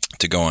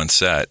to go on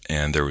set,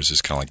 and there was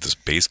just kind of like this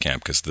base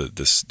camp because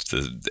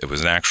it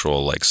was an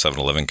actual like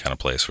 7-Eleven kind of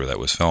place where that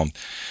was filmed.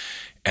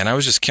 And I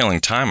was just killing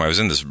time. I was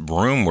in this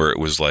room where it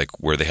was like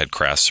where they had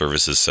craft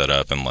services set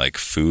up and like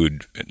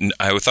food.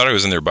 I thought I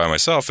was in there by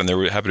myself, and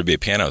there happened to be a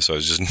piano, so I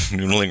was just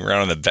noodling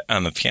around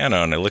on the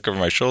piano, and I look over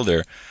my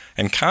shoulder,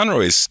 and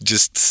Conroy's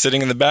just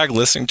sitting in the back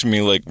listening to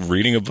me like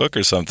reading a book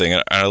or something.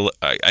 And I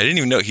didn't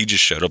even know he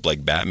just showed up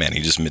like Batman.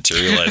 He just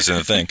materialized in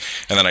the thing.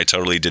 And then I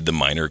totally did the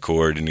minor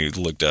chord, and he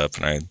looked up,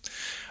 and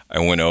I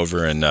went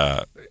over and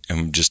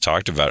just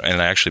talked about it.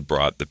 And I actually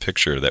brought the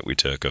picture that we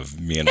took of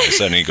me and my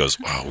son, and he goes,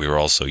 "Wow, we were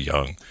all so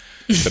young."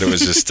 But it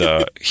was just,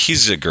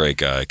 he's a great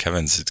guy.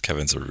 Kevin's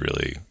a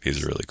really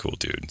cool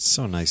dude. It's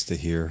so nice to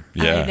hear.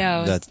 Yeah. I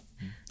know. That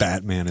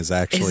Batman is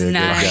actually It's a good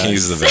nice. guy.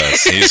 He's the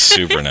best. He's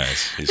super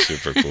nice. He's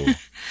super cool.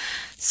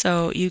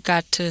 So you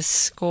got to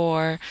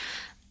score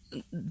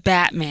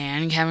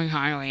Batman, Kevin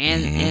Conroy,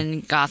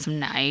 in Gotham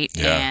Knight,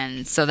 Yeah.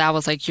 and so that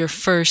was like your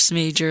first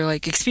major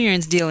like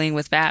experience dealing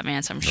with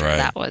Batman. So I'm sure Right.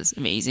 that was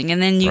amazing.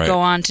 And then you Right. go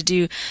on to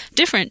do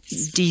different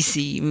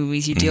DC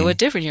movies. You deal with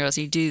different heroes.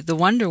 You do the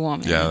Wonder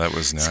Woman. Yeah, that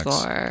was next.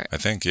 Score. I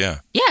think, yeah.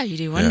 Yeah, you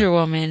do Wonder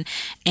Woman,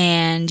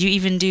 and you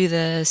even do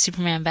the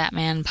Superman,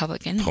 Batman,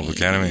 Public Enemies.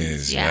 Public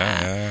Enemies.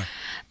 Yeah.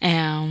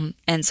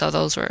 And so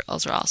those were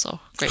also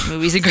great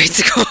movies and great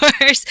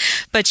scores.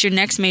 But your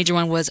next major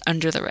one was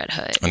Under the Red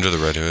Hood. Under the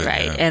Red Hood.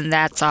 Right, Yeah. and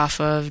that's off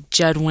of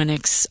Judd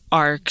Winnick's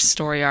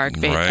story arc,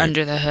 Right.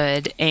 Under the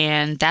Hood,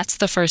 and that's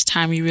the first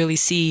time you really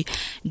see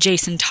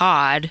Jason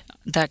Todd,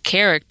 the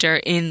character,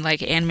 in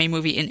like anime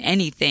movie in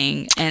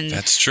anything. And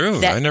That's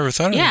true. I never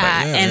thought of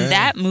that. Yeah, and yeah.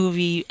 that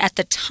movie at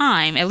the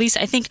time, at least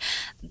I think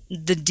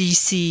the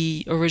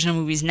DC original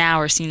movies now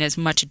are seen as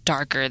much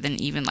darker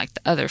than even like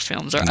the other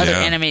films or other Yeah.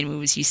 animated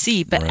movies you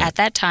see. But Right. at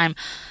that time,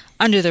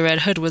 Under the Red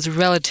Hood was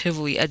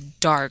relatively a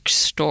dark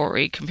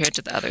story compared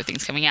to the other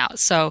things coming out.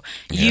 So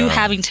you Yeah.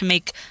 having to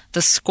make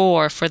the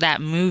score for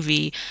that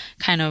movie,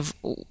 kind of,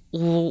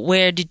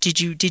 where did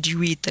you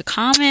read the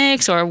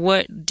comics, or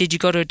what did you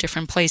go to a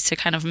different place to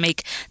kind of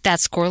make that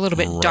score a little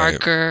bit Right.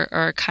 darker,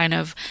 or kind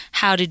of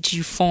how did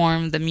you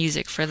form the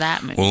music for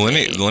that movie? Well,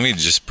 let me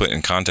just put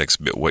in context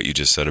what you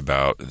just said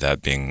about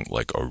that being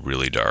like a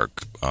really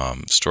dark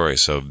story.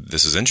 So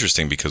this is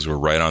interesting because we're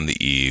right on the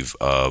eve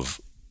of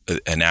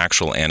an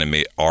actual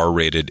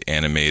R-rated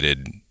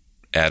animated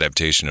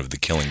adaptation of The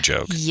Killing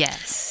Joke.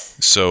 Yes.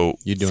 So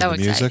You doing So the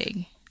music?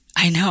 exciting.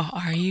 I know.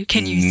 Are you?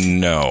 Can you?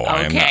 no,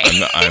 Okay.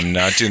 I'm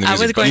not doing the I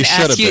music. was going You to should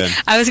ask have you. been.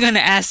 I was going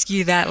to ask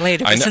you that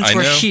later, but since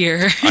we're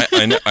here.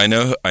 I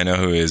know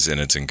who is, and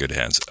it's in good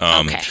hands.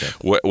 Okay.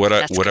 What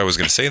That's I was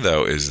going to say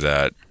though is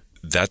that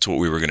that's what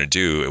we were going to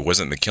do. It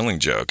wasn't The Killing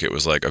Joke. It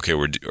was like, okay,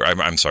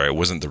 I'm sorry, it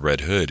wasn't The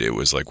Red Hood. It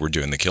was like, we're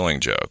doing The Killing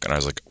Joke, and I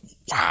was like,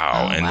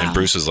 wow. Oh, And wow. then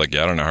Bruce was like,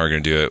 yeah, I don't know how we're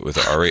going to do it with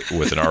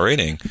an R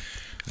rating.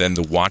 Then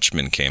The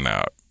Watchmen came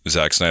out.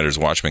 Zack Snyder's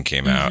Watchmen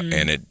came out,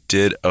 and it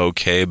did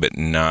okay, but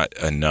not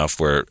enough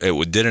where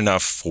it did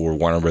enough for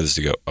Warner Brothers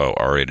to go, oh,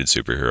 R-rated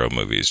superhero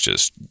movies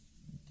just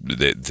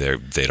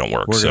they don't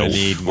work. We're going to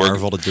need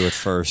Marvel to do it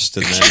first,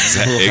 and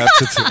then we'll have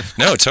to do it.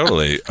 No,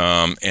 totally.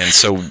 And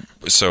so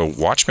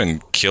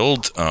Watchmen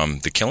killed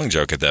The Killing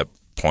Joke at that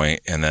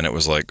point, and then it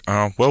was like,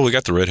 oh, well, we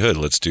got the Red Hood.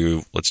 Let's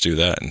do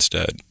that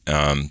instead.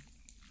 And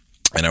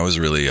I was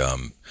really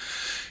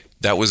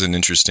that was an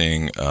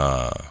interesting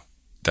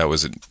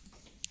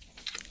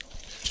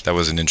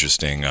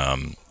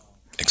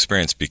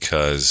experience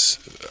because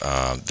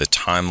the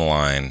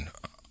timeline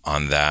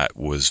on that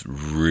was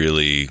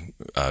really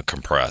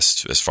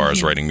compressed as far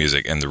as writing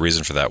music, and the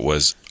reason for that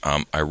was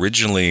I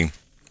originally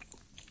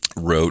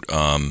wrote.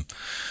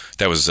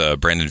 That was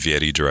Brandon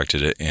Vietti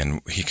directed it,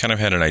 and he kind of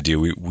had an idea.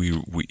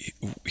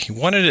 He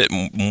wanted it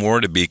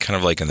more to be kind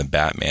of like in the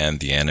Batman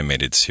the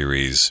Animated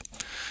Series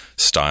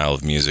style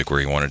of music, where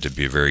he wanted to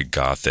be very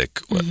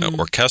gothic,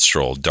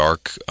 orchestral,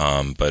 dark,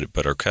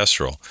 but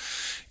orchestral.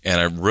 And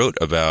I wrote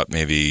about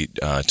maybe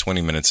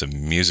 20 minutes of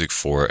music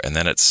for it. And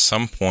then at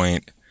some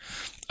point,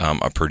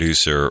 a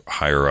producer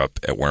higher up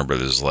at Warner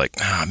Brothers was like,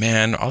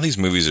 man, all these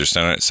movies are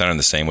sounding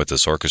the same with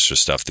this orchestra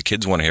stuff. The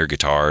kids want to hear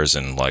guitars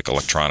and like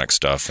electronic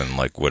stuff and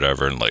like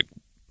whatever. And like,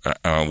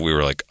 we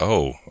were like,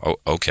 oh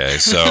okay.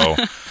 So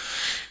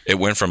it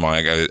went from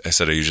like, I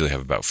said, I usually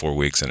have about 4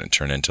 weeks, and it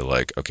turned into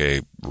like,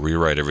 okay,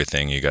 rewrite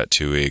everything. You got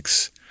 2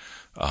 weeks,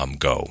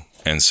 go.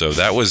 And so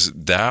that was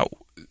that.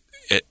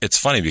 It's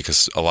funny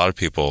because a lot of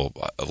people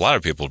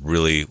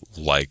really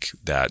like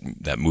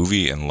that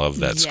movie and love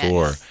that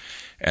score,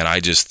 and I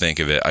just think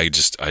of it. I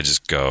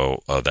just go,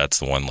 oh, that's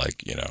the one.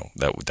 Like, you know,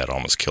 that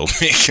almost killed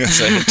me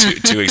because I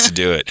had 2 weeks to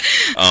do it.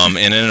 And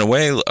in a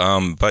way,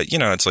 but you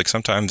know, it's like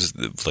sometimes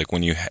like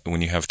when you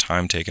have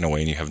time taken away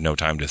and you have no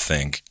time to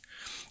think,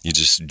 you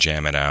just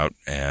jam it out.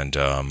 And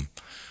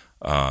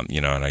you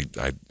know, and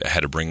I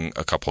had to bring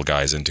a couple of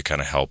guys in to kind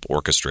of help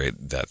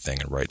orchestrate that thing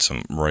and write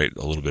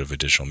a little bit of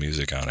additional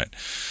music on it.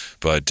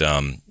 But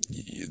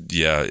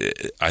yeah,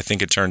 I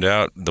think it turned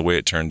out the way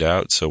it turned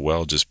out so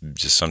well. Just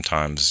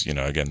sometimes, you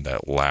know, again,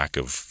 that lack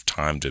of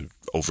time to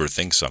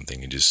overthink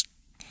something, you just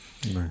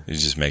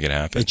make it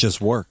happen. It just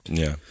worked.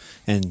 Yeah.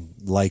 And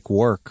like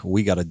work,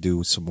 we got to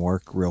do some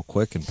work real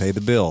quick and pay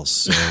the bills.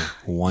 So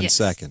 1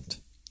 second.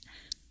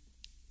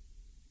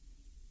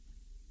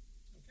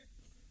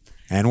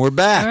 And we're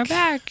back. We're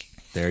back.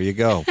 There you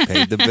go.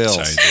 Paid the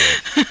bills.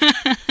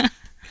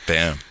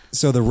 Bam.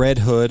 So the Red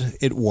Hood,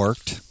 it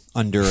worked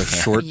under a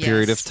short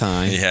period of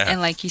time. Yeah. And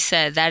like you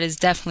said, that is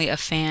definitely a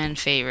fan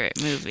favorite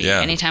movie.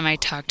 Yeah. Anytime I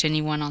talk to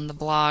anyone on the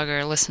blog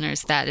or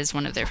listeners, that is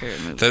one of their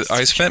favorite movies.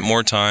 I spent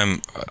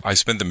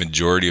the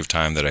majority of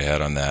time that I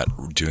had on that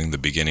doing the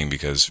beginning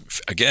because,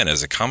 again,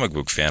 as a comic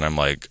book fan, I'm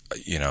like,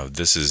 you know,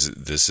 this is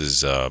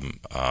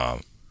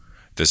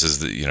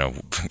the, you know,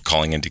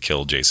 calling in to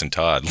kill Jason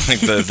Todd, like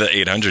the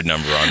 800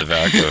 number on the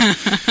back of,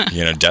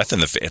 you know,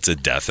 it's a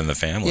death in the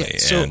family. Yeah,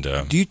 so and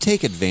do you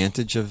take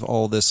advantage of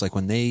all this? Like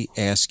when they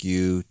ask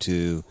you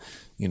to,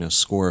 you know,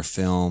 score a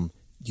film,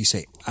 you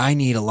say, I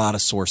need a lot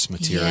of source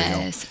material.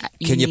 Yes.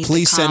 Can you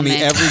please send me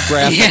every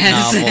graphic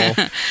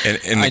novel?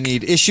 And I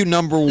need issue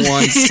number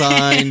 1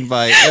 signed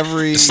by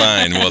every...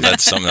 Sign. Well,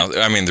 that's something else.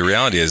 I mean, the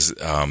reality is,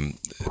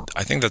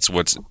 I think that's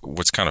what's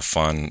kind of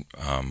fun,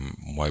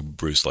 why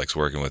Bruce likes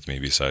working with me.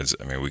 Besides,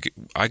 I mean,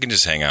 I can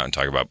just hang out and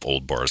talk about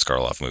old Boris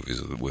Karloff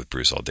movies with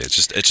Bruce all day. It's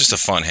just a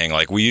fun hang.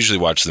 Like, we usually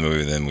watch the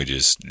movie, and then we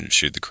just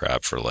shoot the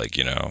crap for like,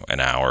 you know, an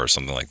hour or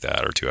something like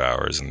that, or 2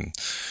 hours, and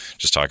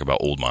just talk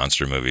about old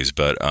monster movies.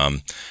 But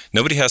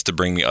nobody has to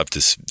bring me up to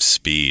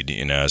speed,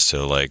 you know, as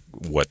to like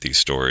what these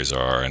stories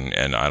are.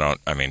 And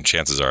I mean,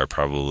 chances are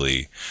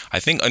I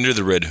think Under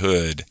the Red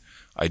Hood,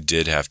 I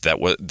did have that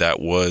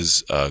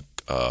was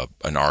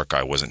an arc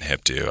I wasn't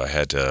hip to.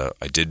 I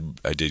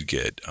did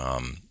get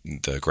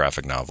the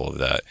graphic novel of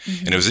that,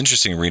 and it was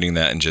interesting reading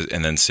that and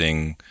then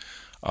seeing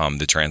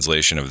the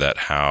translation of that,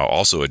 how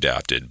also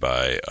adapted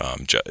by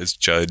Judd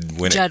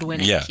Winnick. Judd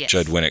Winnick, yeah, yes.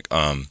 Judd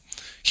Winnick.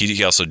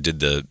 He also did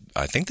the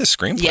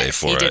screenplay yes,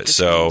 for he did it. The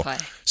so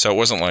screenplay. So it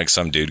wasn't like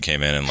some dude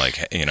came in and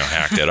like, you know,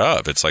 hacked it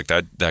up. It's like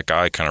that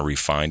guy kind of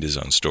refined his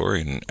own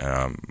story, and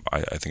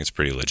I think it's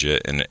pretty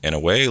legit. And in a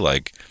way,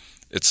 like,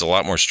 it's a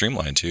lot more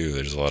streamlined too.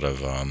 There's a lot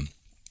of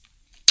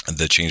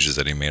the changes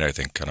that he made, I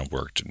think, kind of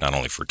worked not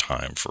only for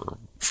time for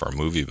a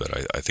movie, but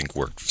I think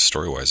worked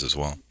story wise as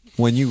well.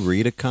 When you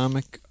read a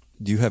comic,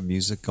 do you have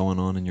music going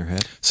on in your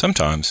head?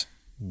 Sometimes.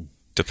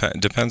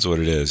 Depends what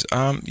it is.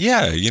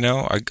 Yeah, you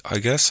know, I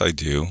guess I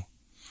do.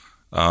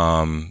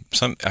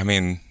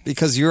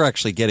 Because you're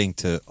actually getting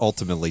to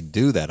ultimately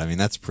do that. I mean,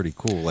 that's pretty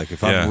cool. Like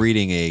if I'm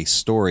reading a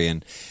story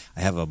and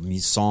I have a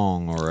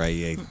song or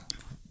a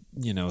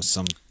you know,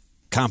 some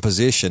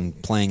composition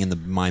playing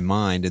in my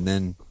mind, and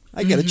then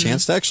I get a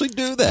chance to actually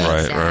do that. Right,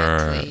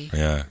 Exactly. right,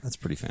 yeah. That's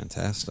pretty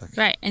fantastic.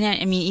 Right. And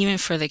I mean, even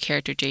for the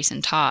character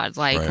Jason Todd,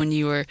 like Right. when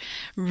you were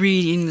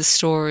reading the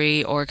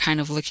story or kind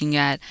of looking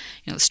at,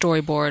 the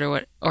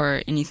storyboard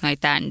or anything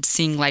like that and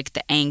seeing like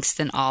the angst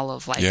and all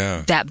of like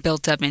Yeah. that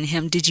built up in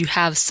him, did you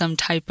have some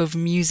type of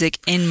music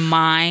in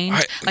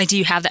mind? Like, do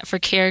you have that for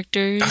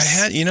characters? I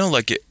had,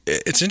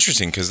 it's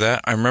interesting because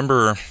that I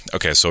remember.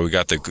 Okay, so we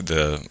got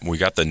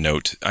the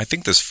note. I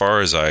think as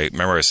far as I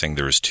remember, I was saying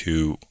there was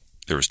two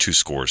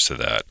scores to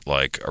that.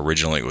 Like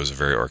originally it was a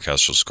very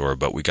orchestral score,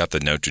 but we got the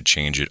note to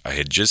change it. I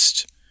had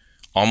just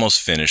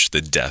almost finished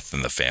the death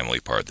in the family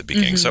part at the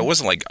beginning, so it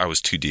wasn't like I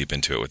was too deep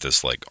into it with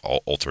this like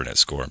alternate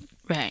score.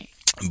 Right.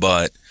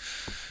 But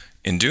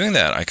in doing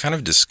that, I kind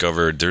of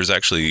discovered there's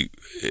actually.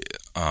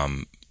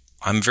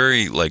 I'm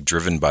very like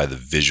driven by the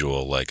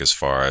visual, like as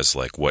far as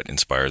like what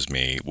inspires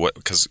me.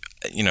 Because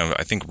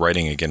I think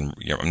writing again.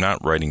 I'm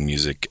not writing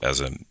music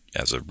as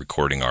a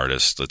recording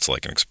artist. That's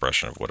like an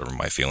expression of whatever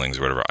my feelings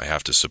or whatever. I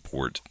have to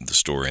support the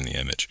story and the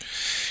image.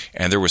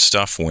 And there was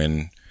stuff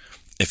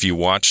if you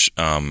watch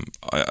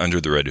Under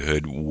the Red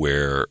Hood,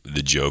 where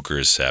the Joker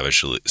is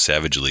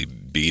savagely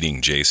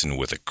beating Jason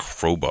with a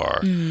crowbar,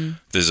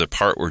 there's a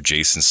part where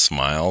Jason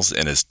smiles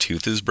and his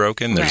tooth is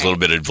broken. There's a little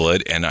bit of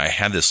blood, and I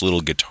had this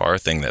little guitar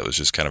thing that was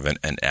just kind of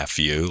an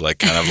FU, like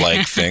kind of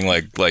like thing,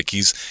 like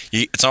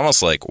it's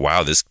almost like,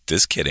 wow, this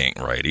kid ain't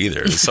right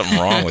either. There's something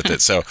wrong with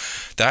it. So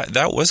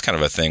that was kind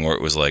of a thing where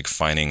it was like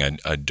finding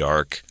a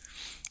dark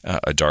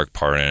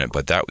part in it,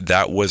 but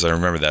that was, I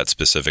remember that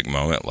specific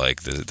moment,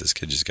 like this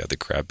kid just got the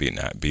crap beaten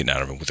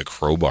out of him with a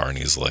crowbar, and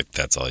he's like,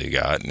 that's all you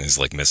got, and he's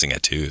like missing a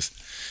tooth.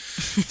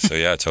 So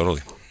yeah,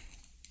 totally.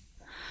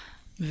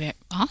 Very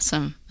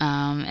awesome.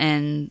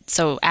 And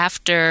so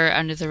after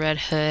Under the Red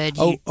Hood,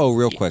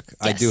 real quick, Yes.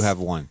 I do have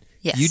one.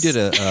 Yes.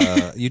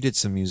 You did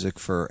some music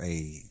for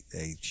a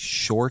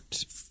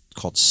short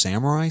called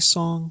Samurai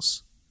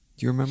Songs.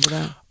 Do you remember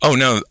that? Oh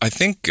no, I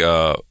think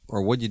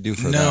Or what'd you do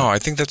for that? no, I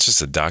think that's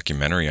just a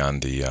documentary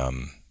on the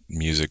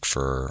music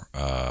for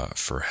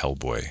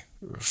Hellboy.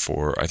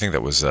 I think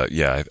that was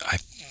I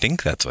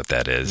think that's what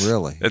that is.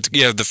 Really?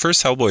 The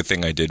first Hellboy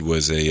thing I did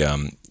was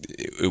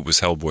it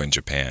was Hellboy in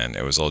Japan.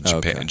 It was all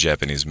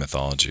Japanese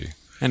mythology.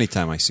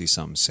 Anytime I see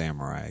something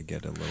samurai, I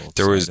get a little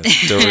There was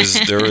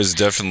excited.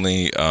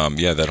 definitely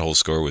that whole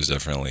score was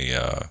definitely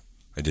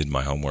I did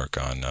my homework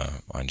on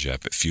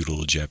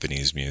feudal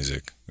Japanese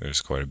music.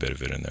 There's quite a bit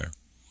of it in there.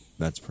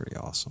 That's pretty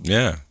awesome.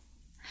 Yeah.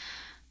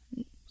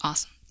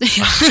 awesome.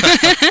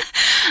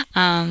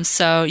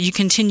 So you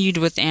continued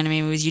with the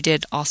anime movies. You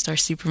did All-Star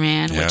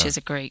Superman, which Yeah. is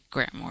a great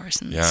Grant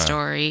Morrison Yeah.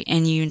 story,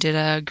 and you did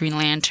a Green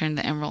Lantern,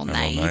 the Emerald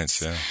Emerald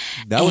Knights. Knights, yeah.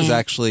 That was And-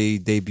 actually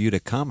debuted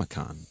at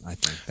Comic-Con, I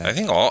think. I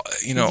think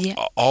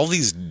all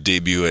these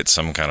debut at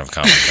some kind of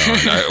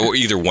Comic-Con, or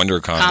either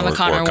WonderCon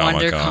Comic-Con or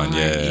Comic-Con. WonderCon,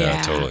 Yeah,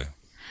 yeah. totally.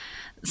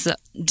 So,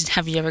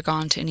 have you ever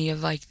gone to any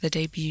of like the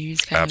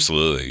debuts?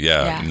 Absolutely,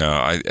 yeah. Yeah.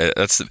 No,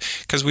 that's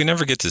because we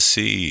never get to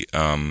see.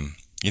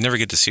 You never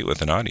get to see it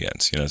with an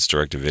audience. It's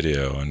direct to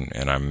video,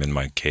 and I'm in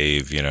my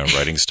cave,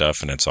 writing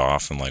stuff, and it's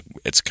off, and like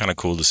it's kind of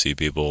cool to see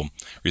people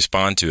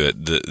respond to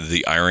it.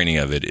 The irony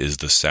of it is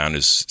the sound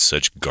is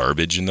such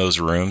garbage in those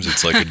rooms.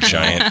 It's like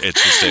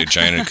it's just a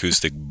giant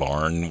acoustic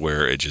barn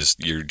where I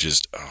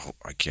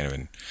can't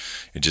even.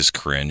 You just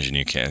cringe, and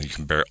you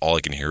can bear. All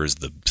I can hear is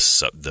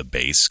the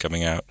bass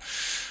coming out.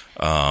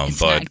 It's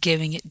But not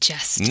giving it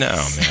justice.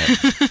 no,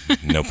 man,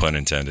 no pun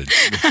intended.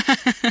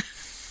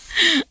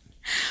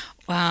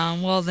 Wow.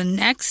 Well, the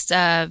next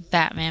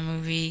Batman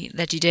movie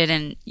that you did,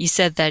 and you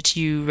said that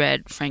you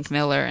read Frank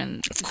Miller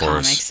and the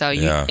course, comics, so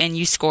yeah.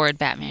 you scored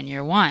Batman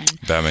Year One,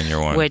 Batman Year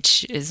One,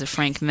 which is a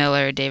Frank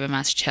Miller, David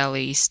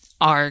Mazzucchelli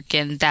arc,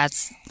 and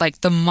that's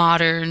like the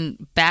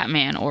modern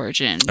Batman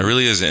origin. it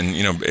really is, and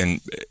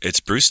and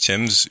it's Bruce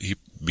Timm's.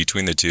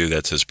 Between the two,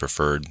 that's his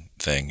preferred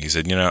thing. He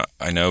said,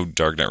 I know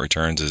Dark Knight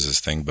Returns is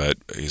his thing, but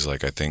he's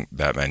like, I think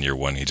Batman Year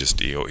One, he'd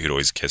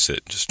always kiss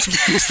it, just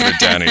put it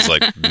down. He's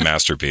like,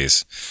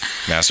 masterpiece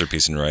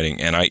in writing.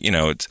 And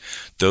it's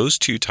those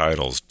two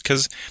titles,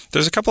 because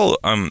there's a couple,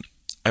 I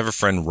have a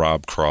friend,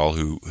 Rob Kral,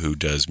 who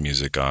does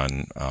music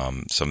on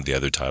some of the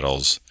other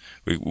titles.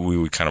 We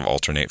would kind of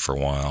alternate for a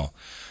while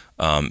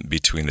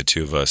between the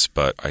two of us,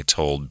 but I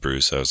told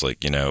Bruce, I was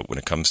like, when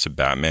it comes to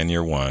Batman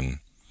Year One,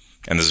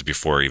 and this is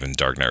before even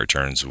Dark Knight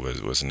Returns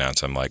was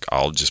announced, I'm like,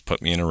 I'll just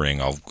put me in a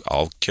ring.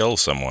 I'll kill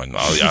someone.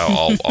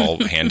 I'll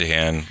hand to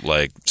hand,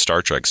 like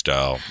Star Trek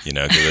style. Give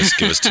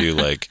us two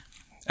like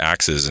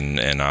axes,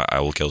 and I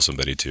will kill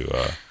somebody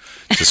to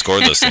score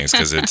those things,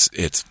 because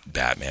it's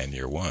Batman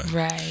Year One.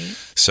 Right.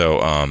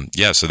 So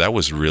so that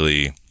was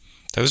really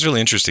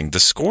interesting. The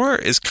score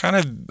is kind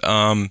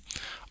of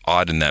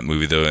odd in that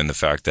movie, though, in the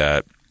fact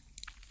that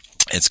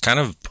it's kind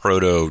of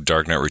proto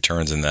Dark Knight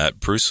Returns, in that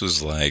Bruce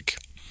was like,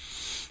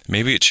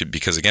 maybe it should,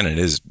 because again, it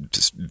is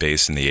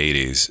based in the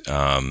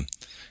 80s.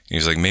 He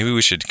was like, maybe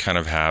we should kind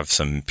of have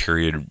some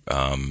period,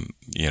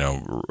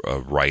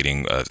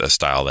 writing a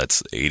style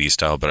that's 80s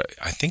style. But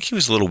I think he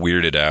was a little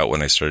weirded out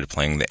when I started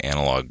playing the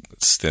analog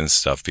synth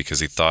stuff, because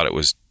he thought it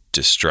was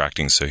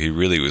distracting. So he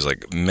really was like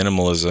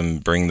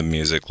minimalism, bring the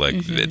music, like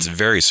it's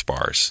very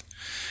sparse.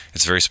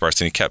 It's very sparse,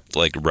 and he kept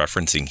like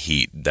referencing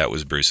Heat. That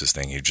was Bruce's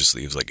thing. He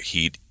was like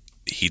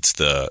heats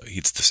the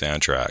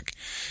soundtrack,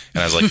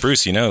 and I was like,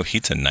 Bruce,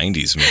 Heat's a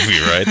 '90s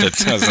movie, right? That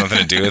has nothing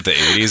to do with the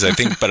 '80s.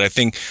 I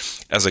think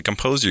as a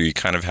composer, you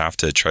kind of have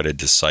to try to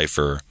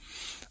decipher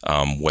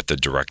what the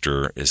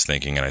director is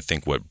thinking, and I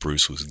think what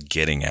Bruce was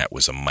getting at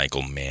was a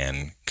Michael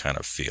Mann kind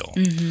of feel.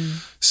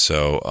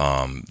 So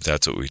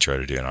that's what we try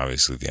to do, and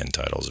obviously the end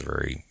titles are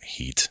very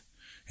Heat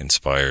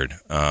inspired.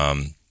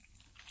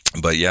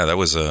 But yeah, that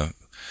was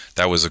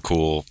a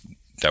cool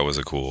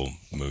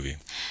movie.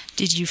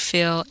 Did you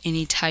feel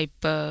any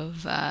type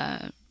of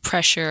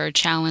pressure or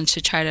challenge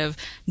to try to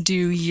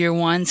do year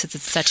one, since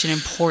it's such an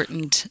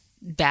important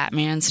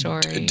Batman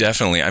story?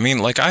 Definitely. I mean,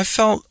 like I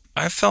felt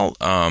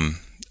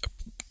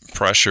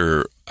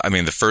pressure. I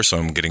mean, the first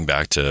one, getting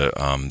back to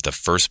the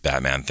first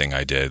Batman thing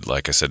I did,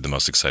 like I said, the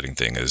most exciting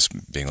thing is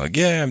being like,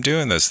 yeah, I'm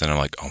doing this. Then I'm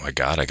like, oh my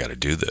God, I got to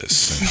do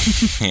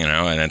this.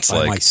 And it's by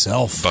like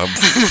myself. By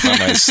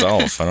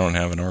myself. I don't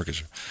have an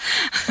orchestra.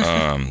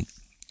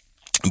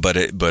 But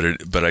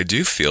I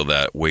do feel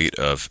that weight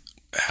of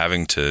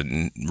having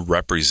to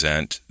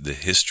represent the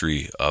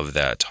history of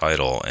that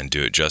title and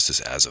do it justice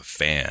as a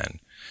fan.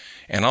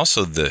 And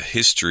also the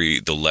history,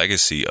 the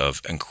legacy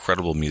of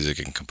incredible music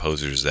and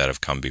composers that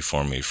have come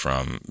before me,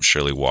 from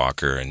Shirley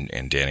Walker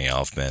and Danny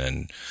Elfman,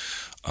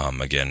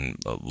 and again,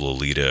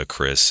 Lolita,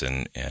 Chris,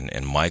 and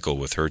Michael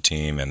with her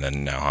team, and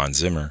then now Hans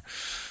Zimmer.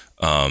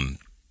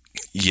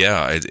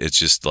 It's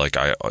just like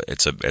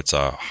it's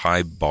a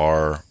high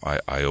bar.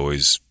 I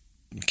always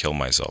kill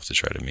myself to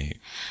try to meet.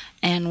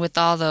 And with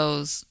all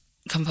those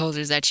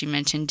composers that you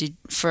mentioned,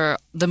 for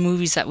the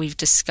movies that we've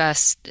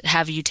discussed,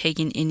 have you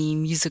taken any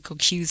musical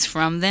cues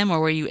from them, or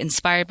were you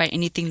inspired by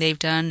anything they've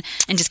done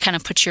and just kind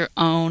of put your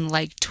own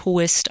like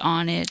twist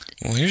on it?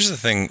 Well, here's the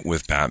thing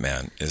with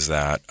Batman is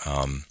that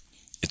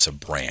it's a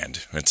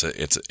brand. It's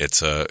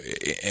a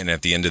and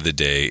at the end of the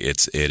day,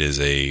 it is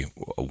a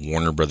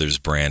Warner Brothers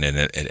brand, and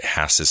it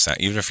has to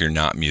sound, even if you're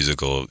not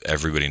musical,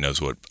 everybody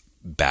knows what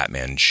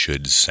Batman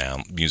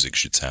music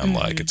should sound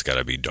like. It's got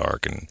to be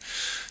dark and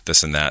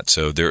this and that.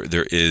 So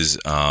there is,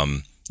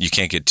 you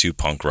can't get too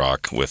punk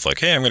rock with like,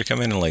 hey, I'm going to come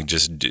in and like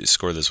just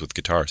score this with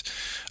guitars.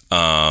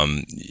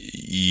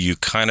 You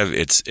kind of,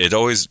 it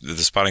always, the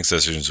spotting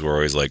sessions were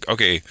always like,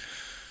 okay,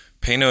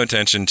 pay no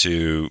attention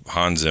to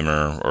Hans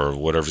Zimmer or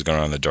whatever's going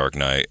on in The Dark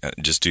Knight.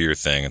 Just do your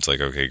thing. It's like,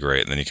 okay,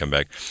 great. And then you come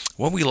back.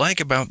 What we like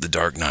about The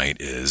Dark Knight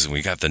is,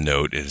 we got the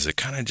note, is it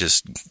kind of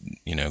just,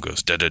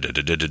 goes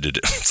da-da-da-da-da-da-da.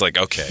 It's like,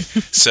 okay.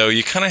 So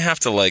you kind of have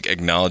to like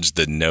acknowledge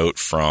the note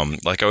from,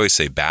 like I always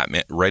say,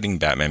 writing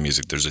Batman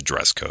music, there's a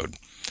dress code.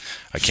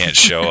 I can't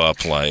show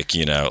up like,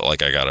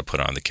 like I got to put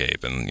on the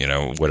cape and,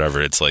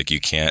 whatever. It's like you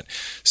can't.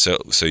 So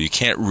you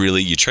can't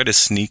really, you try to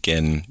sneak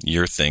in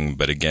your thing,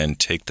 but again,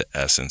 take the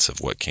essence of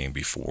what came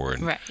before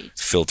and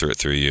filter it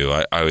through you.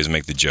 I always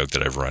make the joke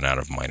that I've run out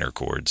of minor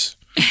chords.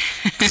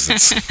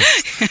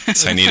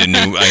 So I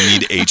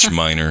need H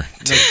minor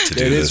to do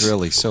this. It is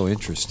really so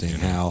interesting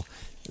how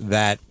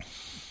that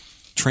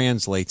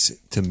translates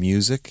to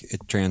music,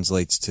 it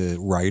translates to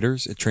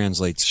writers, it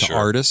translates to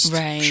artists,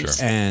 right? Sure.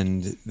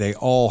 And they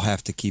all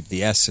have to keep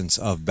the essence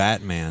of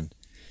Batman.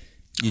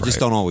 You just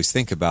don't always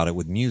think about it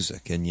with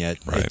music, and yet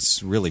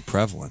it's really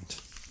prevalent.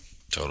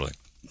 Totally.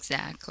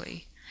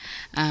 Exactly.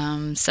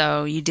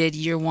 So you did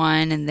year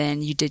one, and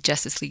then you did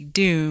Justice League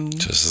Doom,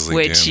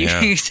 which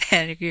you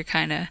said you're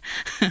kind of.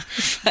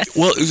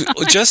 Well,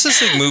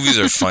 Justice League movies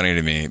are funny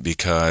to me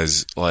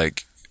because,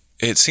 like,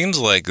 it seems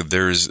like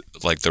there's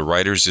like the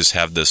writers just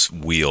have this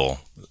wheel,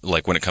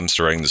 like when it comes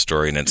to writing the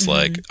story, and it's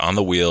like on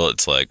the wheel,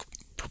 it's like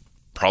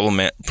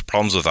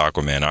problems with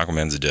Aquaman.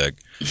 Aquaman's a dick,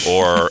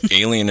 or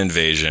alien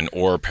invasion,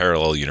 or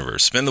parallel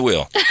universe. Spin the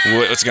wheel.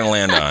 What's it going to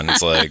land on?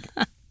 It's like,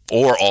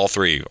 or all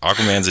three.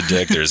 Aquaman's a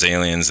dick. There's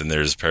aliens, and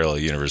there's parallel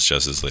universe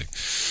Justice League.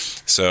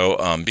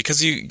 So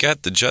because you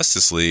got the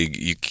Justice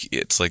League,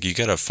 it's like you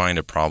got to find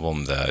a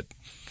problem that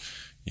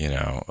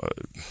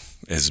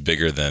is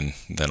bigger than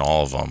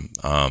all of them.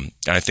 And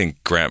I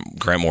think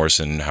Grant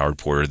Morrison, Howard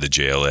Porter, the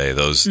JLA,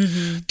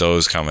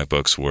 those comic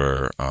books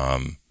were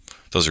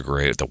those are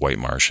great. The White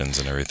Martians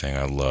and everything.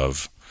 I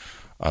love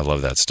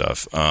that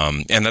stuff.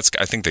 And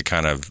I think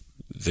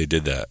they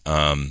did that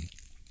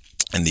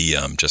in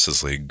the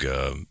Justice League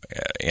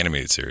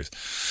animated series.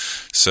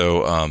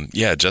 So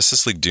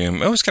Justice League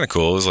Doom. It was kind of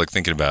cool. It was like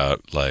thinking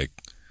about like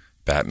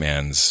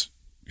Batman's,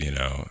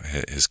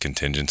 his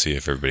contingency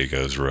if everybody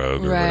goes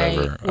rogue or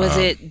whatever.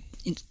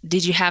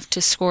 Did you have to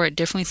score it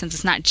differently since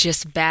it's not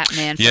just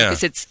Batman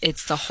focus,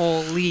 it's the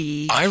whole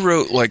league? I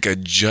wrote like a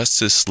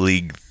Justice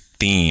League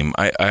theme.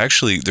 I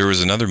actually, there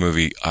was another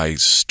movie I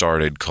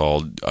started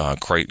called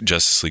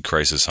Justice League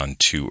Crisis on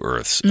Two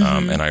Earths.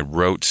 And I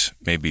wrote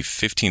maybe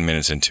 15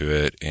 minutes into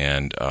it,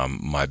 and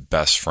my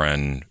best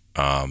friend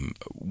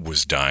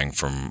was dying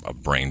from a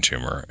brain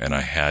tumor, and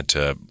I had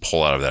to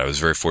pull out of that. I was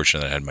very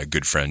fortunate that I had my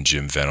good friend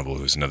Jim Venable,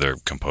 who's another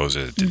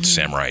composer that did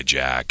Samurai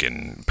Jack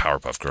and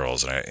Powerpuff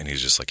Girls, and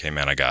he's just like, hey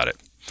man, I got it.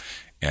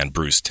 And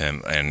Bruce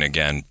Timm, and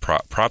again,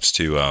 props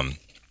to,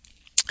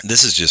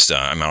 this is just,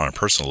 I'm on a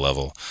personal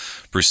level,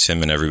 Bruce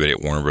Timm and everybody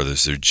at Warner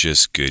Brothers, they're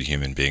just good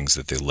human beings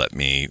that they let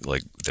me,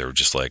 like, they were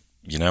just like,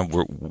 you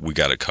know, we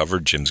got it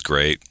covered, Jim's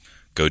great.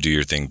 Go do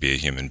your thing, be a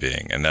human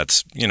being. And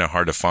that's, you know,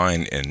 hard to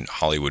find in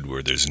Hollywood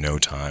where there's no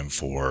time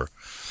for,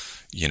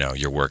 you know,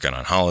 you're working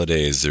on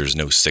holidays, there's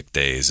no sick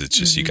days. It's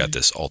just you got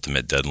this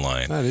ultimate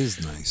deadline. That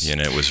is nice. You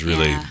know, it was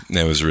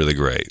really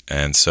great.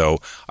 And so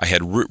I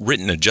had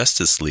written a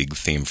Justice League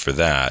theme for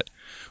that,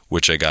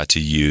 which I got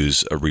to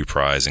use a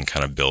reprise and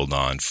kind of build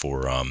on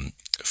for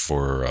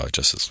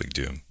Justice League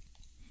Doom.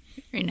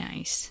 Very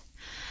nice.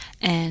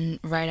 And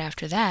right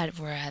after that,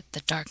 we're at The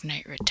Dark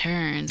Knight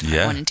Returns, part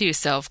Yeah. 1 and 2.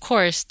 So, of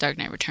course, Dark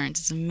Knight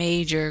Returns is a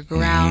major,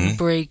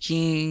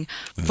 groundbreaking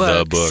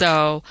book. book.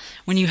 So,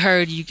 when you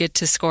heard you get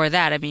to score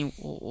that, I mean,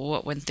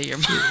 what went through your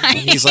mind?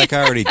 He's like,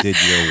 I already did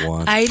year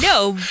one. I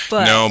know,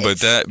 but... No,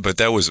 but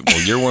that was,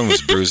 well, year one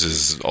was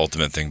Bruce's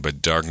ultimate thing,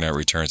 but Dark Knight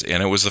Returns,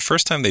 and it was the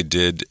first time they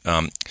did,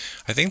 I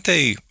think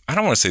I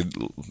don't want to say,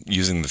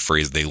 using the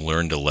phrase, they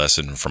learned a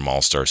lesson from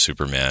All-Star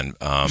Superman.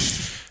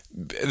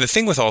 The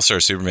thing with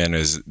All-Star Superman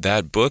is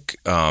that book,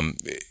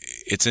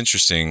 it's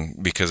interesting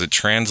because it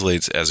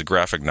translates as a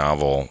graphic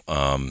novel.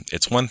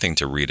 It's one thing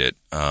to read it,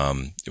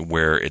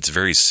 where it's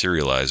very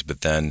serialized,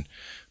 but then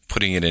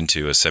putting it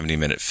into a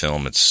 70-minute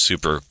film, it's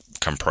super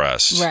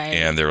compressed. Right.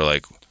 And they were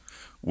like,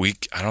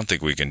 I don't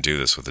think we can do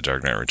this with The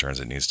Dark Knight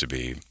Returns. It needs to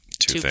be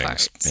two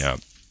things. Parts. Yeah.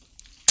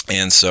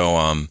 And so,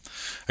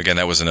 again,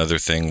 that was another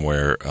thing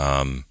where...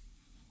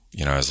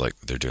 you know, I was like,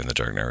 they're doing The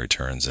Dark Knight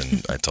Returns,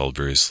 and I told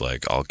Bruce,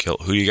 like,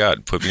 who you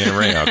got? Put me in a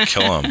ring, I'll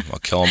kill them. I'll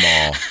kill them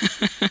all.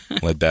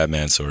 Let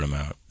Batman sort them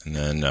out. And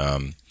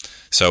then,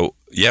 so,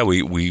 yeah,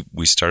 we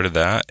started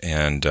that,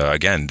 and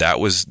again,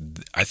 that was,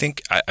 I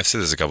think, I've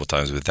said this a couple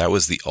times, but that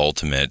was the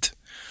ultimate,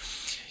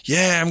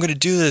 yeah, I'm going to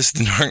do this,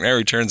 The Dark Knight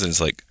Returns, and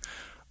it's like,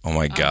 oh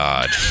my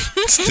God,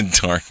 it's The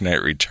Dark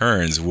Knight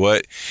Returns.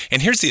 What?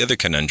 And here's the other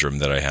conundrum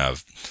that I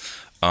have.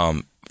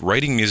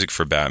 Writing music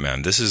for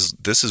Batman, this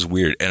is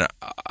weird, and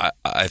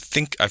I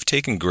think I've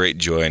taken great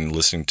joy in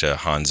listening to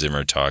Hans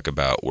Zimmer talk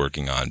about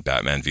working on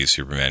Batman v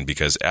Superman,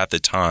 because at the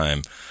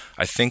time,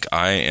 I think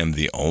I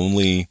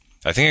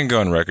can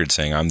go on record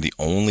saying I'm the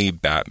only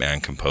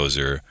Batman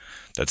composer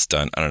that's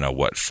done, I don't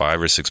know,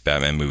 5 or 6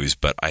 Batman movies,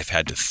 but I've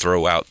had to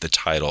throw out the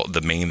title,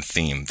 the main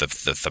theme, the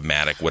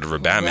thematic, whatever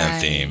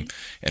Batman theme,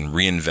 and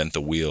reinvent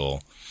the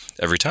wheel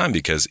every time,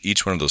 because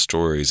each one of those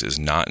stories is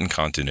not in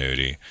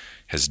continuity,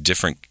 has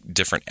different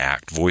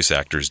voice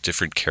actors,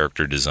 different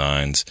character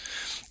designs,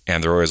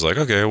 and they're always like,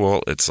 okay,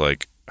 well, it's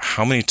like,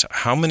 how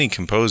many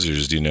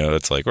composers do you know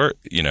that's like, or,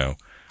 you know,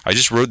 I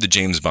just wrote the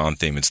James Bond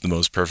theme, it's the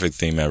most perfect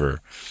theme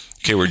ever.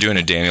 Okay, we're doing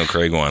a Daniel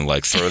Craig one,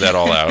 like, throw that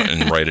all out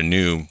and write a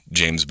new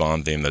James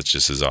Bond theme that's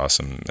just as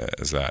awesome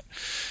as that.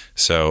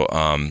 So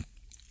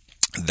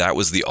that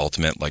was the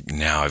ultimate, like,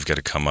 now I've got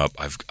to come up,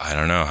 I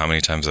don't know how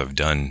many times I've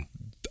done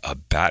a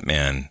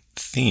Batman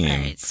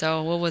theme. Right.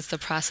 So what was the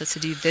process to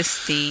do this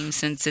theme,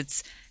 since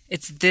it's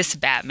this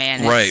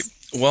Batman? Right.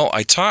 Well,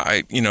 I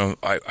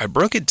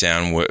broke it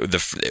down.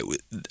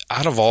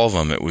 Out of all of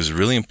them, it was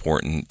really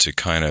important to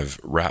kind of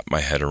wrap my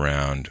head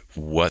around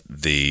what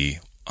the.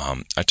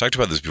 I talked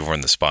about this before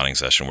in the spotting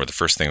session, where the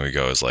first thing we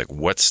go is like,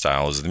 what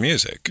style is the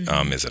music?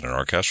 Mm-hmm. Is it an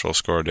orchestral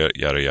score?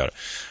 Yada yada.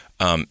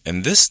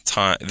 And this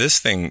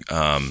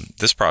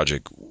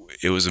project,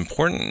 it was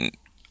important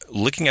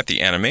looking at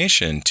the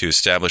animation to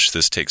establish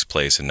this takes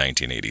place in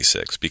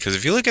 1986. Because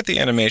if you look at the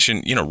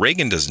animation, you know,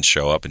 Reagan doesn't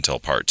show up until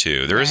part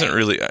 2. There isn't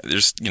really,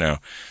 there's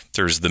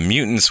the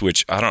mutants,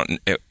 which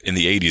in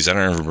the 80s, I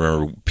don't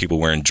remember people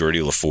wearing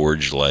Geordie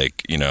LaForge,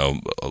 like,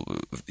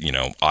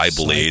 eye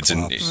blades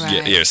Cyclops.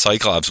 and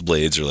Cyclops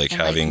blades, or like,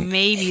 and having like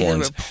maybe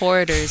horns. The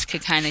reporters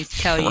could kind of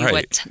tell you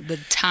what the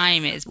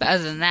time is, but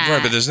other than that.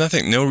 Right, but there's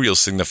no real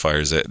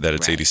signifiers that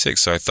it's 86.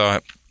 So I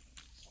thought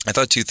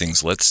two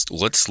things. Let's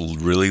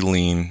really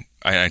lean.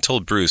 I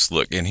told Bruce,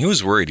 look, and he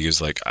was worried. He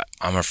was like,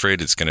 I'm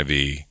afraid it's going to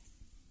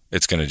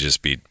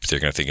just be, they're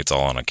going to think it's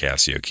all on a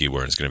Casio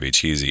keyboard. It's going to be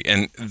cheesy.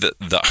 And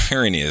the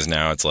irony is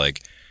now it's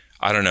like,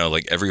 I don't know,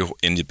 like every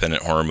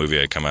independent horror movie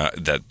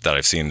that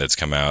I've seen that's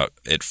come out,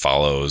 it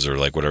follows, or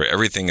like whatever.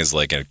 Everything is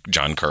like a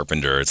John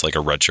Carpenter. It's like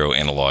a retro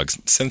analog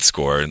synth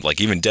score.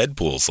 Like even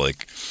Deadpool's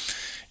like,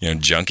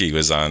 Junkie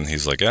was on.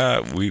 He's like,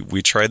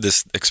 we tried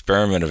this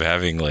experiment of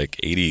having like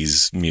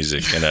 80s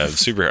music in a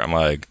superhero. I'm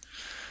like,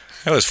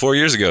 that was 4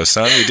 years ago,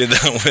 son. We did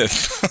that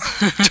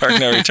with Dark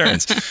Knight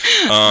Returns.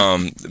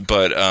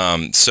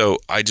 So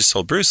I just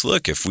told Bruce,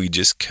 look, if we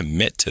just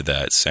commit to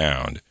that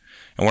sound,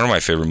 and one of my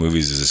favorite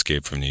movies is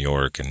Escape from New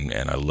York, and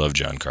I love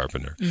John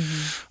Carpenter.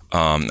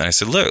 Mm-hmm. And I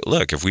said,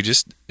 look,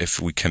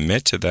 if we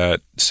commit to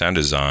that sound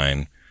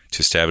design to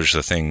establish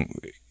the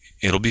thing,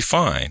 it'll be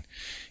fine.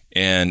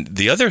 And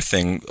the other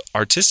thing,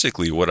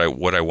 artistically, what I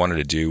wanted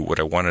to do, what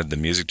I wanted the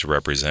music to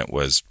represent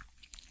was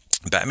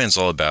Batman's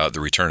all about the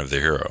return of the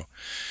hero.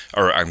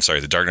 Or, I'm sorry,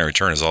 The Dark Knight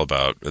Return is all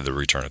about the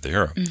return of the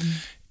hero. Mm-hmm.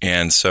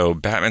 And so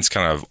Batman's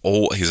kind of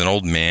old, he's an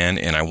old man,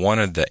 and I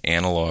wanted the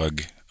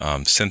analog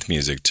synth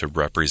music to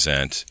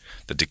represent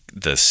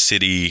the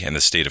city and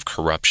the state of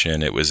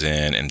corruption it was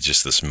in, and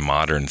just this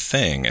modern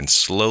thing. And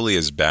slowly,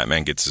 as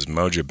Batman gets his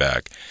mojo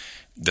back,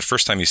 the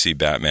first time you see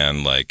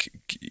Batman like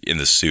in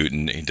the suit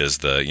and he does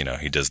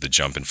the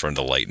jump in front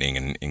of the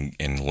lightning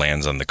and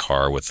lands on the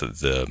car with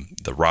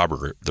the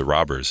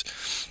robbers.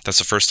 That's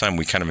the first time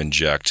we kind of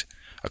inject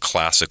a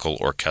classical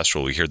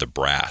orchestral. We hear the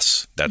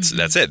brass. That's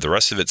it. The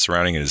rest of it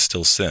surrounding it is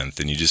still synth,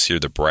 and you just hear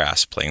the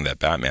brass playing that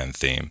Batman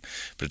theme,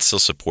 but it's still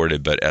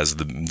supported. But as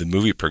the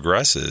movie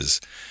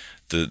progresses,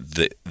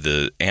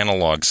 the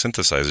analog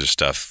synthesizer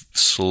stuff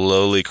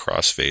slowly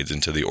crossfades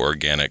into the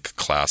organic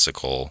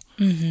classical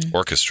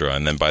orchestra,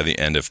 and then by the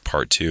end of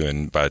part 2,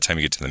 and by the time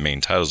you get to the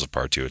main titles of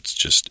part 2,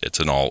 it's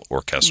an all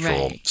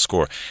orchestral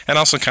score. And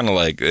also kind of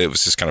like, it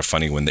was just kind of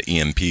funny when the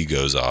EMP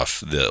goes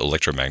off, the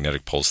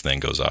electromagnetic pulse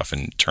thing goes off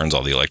and turns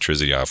all the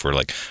electricity off. We're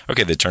like,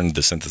 okay, they turned the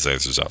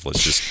synthesizers off.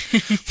 Let's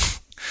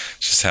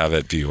just have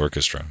it be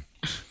orchestra.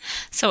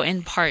 So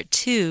in part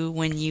 2,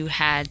 when you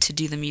had to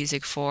do the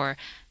music for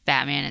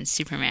Batman and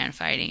Superman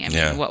fighting, I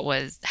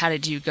mean, how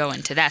did you go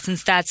into that?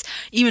 Since that's,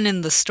 even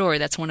in the story,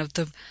 that's one of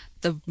the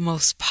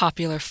most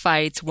popular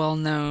fights,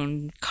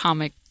 well-known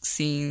comic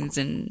scenes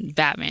in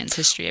Batman's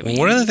history. I mean,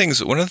 one of the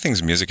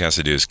things music has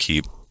to do is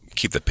keep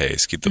the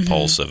pace, keep the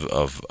pulse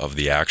of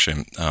the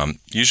action.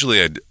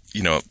 Usually,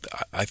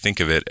 I think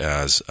of it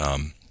as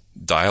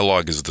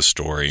dialogue is the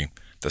story,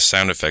 the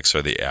sound effects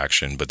are the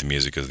action, but the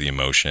music is the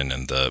emotion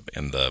and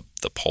the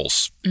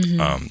pulse.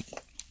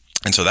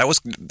 And so that was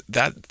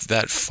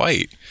that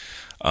fight.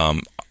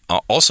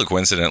 Also,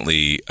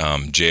 coincidentally,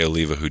 Jay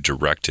Oliva, who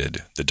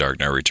directed The Dark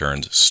Knight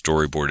Returns,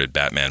 storyboarded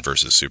Batman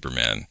versus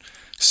Superman.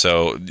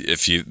 So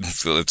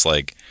it's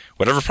like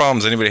whatever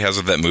problems anybody has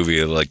with that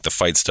movie, like the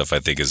fight stuff, I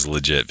think is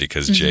legit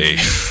because Jay,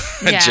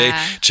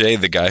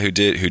 the guy who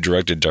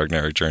directed Dark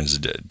Knight Returns,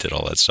 did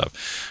all that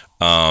stuff.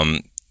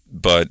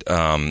 But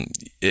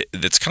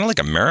it's kind of like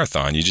a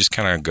marathon. You just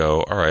kind of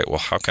go, all right, well,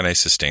 how can I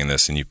sustain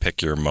this? And you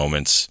pick your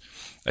moments.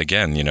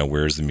 Again,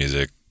 where's the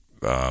music?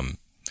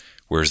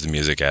 Where's the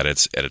music at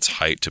its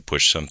height to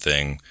push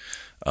something?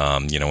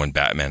 When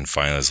Batman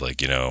finally is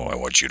like, I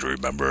want you to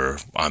remember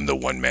I'm the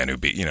one man who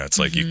beat. It's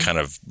like you kind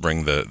of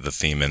bring the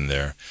theme in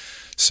there.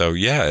 So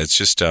yeah, it's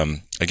just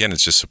again,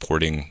 it's just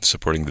supporting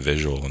the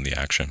visual and the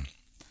action.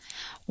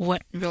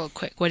 Real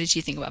quick, what did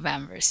you think about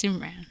Batman vs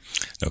Superman?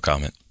 No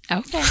comment.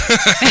 Okay.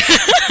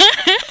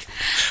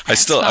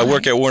 I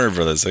work at Warner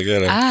Brothers. I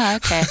get it.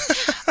 Okay.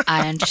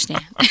 I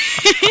understand.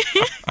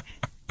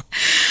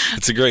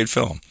 It's a great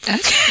film.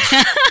 Okay.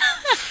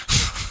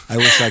 I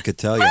wish I could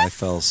tell you I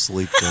fell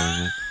asleep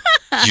during it.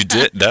 You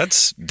did?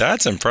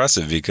 That's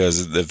impressive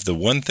because the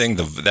one thing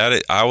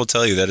I will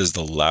tell you, that is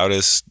the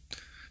loudest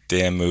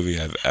damn movie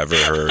I've ever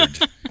heard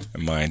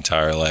in my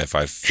entire life.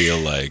 I feel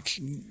like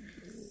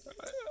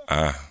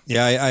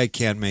I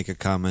can't make a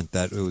comment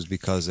that it was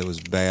because it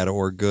was bad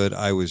or good.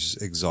 I was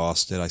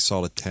exhausted. I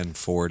saw it at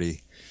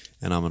 10:40,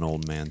 and I'm an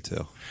old man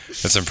too.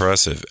 That's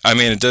impressive. I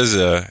mean, it does.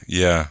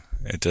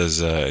 It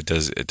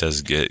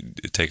does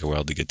take a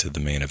while to get to the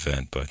main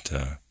event, but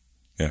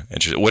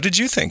interesting. What did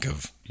you think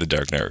of The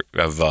Dark Knight?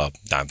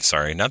 I'm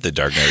sorry, not The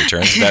Dark Knight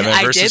Returns. Batman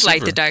I versus did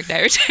like Superman. The Dark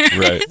Knight Returns,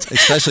 right?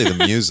 Especially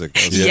the music.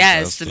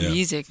 Yes, the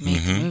music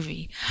made the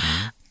movie.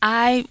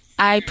 I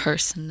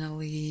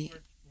personally,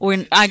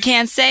 I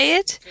can't say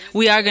it.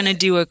 We are going to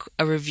do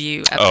a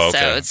review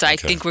episode, so I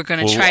think we're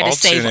going to try to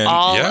save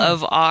all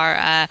of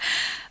our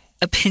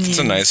opinions. It's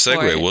a nice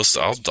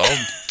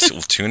segue.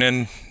 I'll tune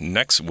in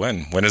next.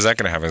 When is that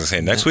going to happen? I was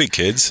saying next week,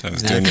 kids. I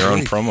was doing your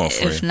own promo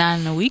for you. If not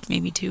in a week,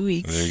 maybe 2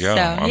 weeks. There you go.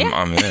 So,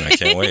 I'm in. I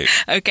can't wait.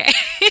 Okay.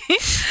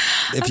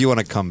 If you want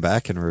to come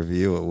back and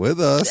review it with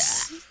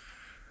us.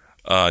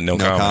 No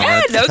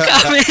comment. No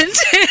comment.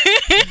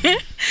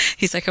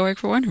 He's like, I work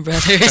for Warner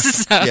Brothers.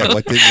 So. Yeah,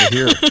 what did you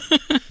hear?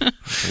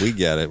 We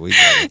get it.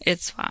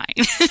 It's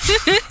fine.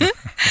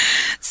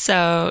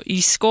 So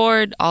you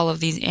scored all of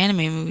these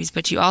anime movies,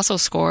 but you also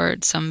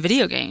scored some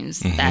video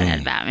games that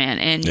had Batman.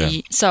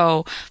 And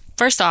so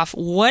first off,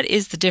 what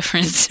is the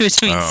difference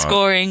between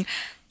scoring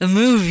the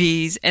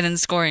movies and then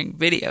scoring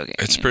video games?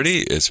 It's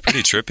pretty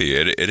trippy.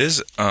 It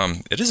is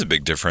a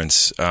big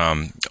difference.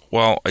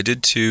 Well, I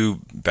did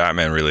 2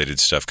 Batman related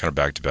stuff kind of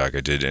back to back.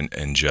 I did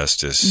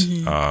Injustice,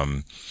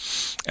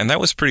 and that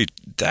was because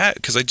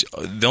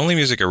the only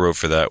music I wrote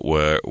for that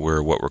were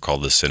what were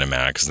called the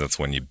cinematics, and that's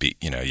when you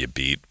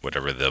beat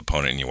whatever the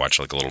opponent and you watch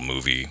like a little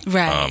movie,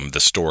 right? The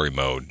story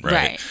mode,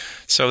 right?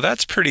 So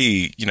that's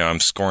pretty.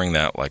 I'm scoring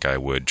that like I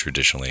would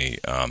traditionally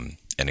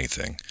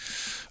anything.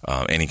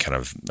 Any kind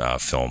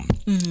of film.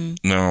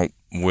 Now,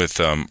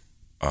 with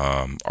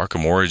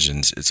Arkham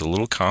Origins, it's a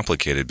little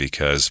complicated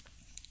because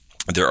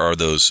there are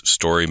those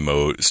story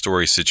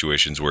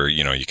situations where,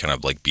 you know, you kind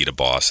of like beat a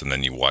boss and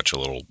then you watch a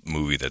little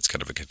movie that's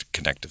kind of a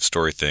connective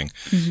story thing.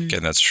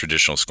 Again, that's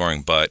traditional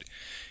scoring. But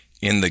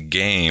in the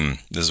game,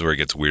 this is where it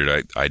gets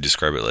weird. I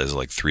describe it as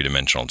like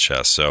three-dimensional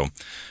chess. So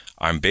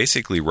I'm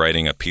basically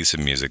writing a piece of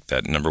music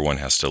that, number one,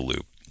 has to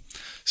loop.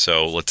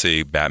 So let's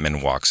say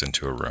Batman walks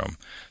into a room.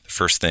 The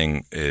first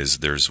thing is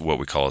there's what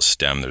we call a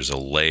stem. There's a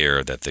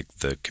layer that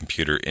the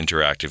computer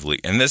interactively,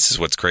 and this is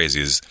what's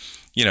crazy is,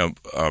 you know,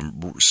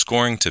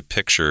 scoring to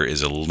picture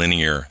is a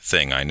linear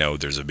thing. I know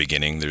there's a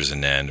beginning, there's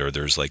an end, or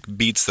there's like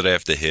beats that I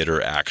have to hit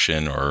or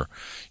action or,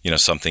 you know,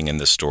 something in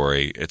the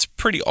story. It's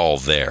pretty all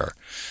there.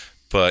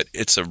 But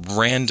it's a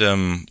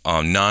random,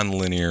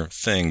 non-linear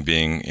thing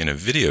being in a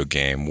video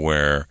game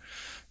where,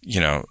 you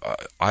know,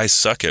 I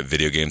suck at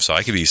video games, so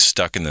I could be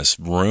stuck in this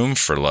room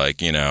for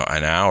like, you know,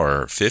 an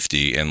hour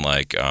 50 and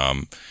like,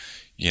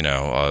 you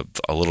know,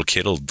 a little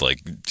kid will like,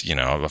 you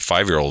know, a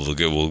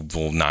 5-year-old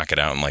will knock it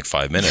out in like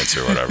 5 minutes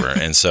or whatever.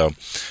 And so,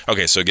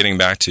 okay, so getting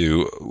back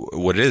to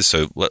what it is.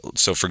 So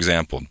for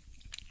example,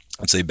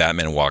 let's say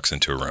Batman walks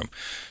into a room.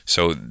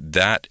 So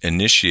that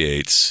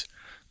initiates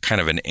kind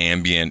of an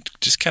ambient,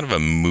 just kind of a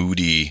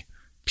moody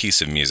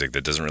piece of music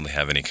that doesn't really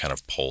have any kind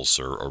of pulse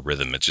or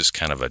rhythm. It's just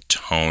kind of a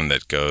tone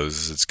that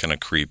goes, it's kind of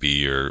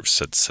creepy or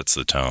sets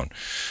the tone.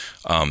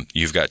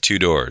 You've got two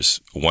doors.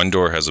 One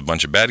door has a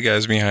bunch of bad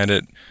guys behind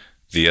it.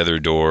 The other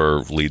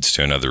door leads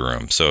to another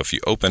room. So if you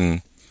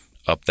open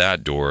up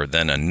that door,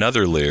 then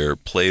another layer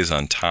plays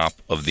on top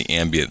of the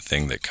ambient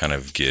thing that kind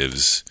of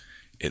gives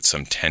it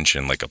some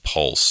tension, like a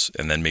pulse,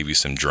 and then maybe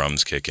some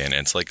drums kick in. And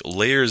it's like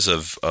layers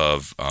of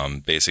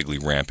basically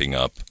ramping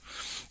up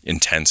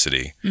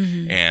intensity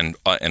and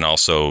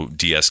also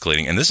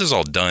de-escalating. And this is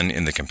all done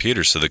in the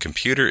computer. So the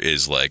computer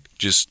is like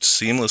just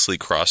seamlessly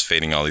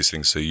cross-fading all these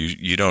things. So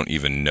you don't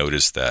even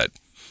notice that,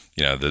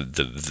 you know,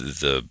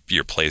 the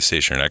your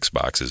PlayStation or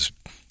Xbox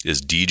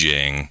is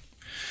DJing,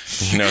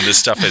 you know, this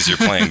stuff as you're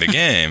playing the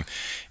game.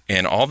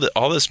 And all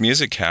this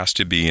music has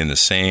to be in the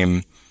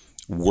same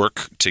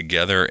work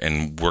together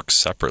and work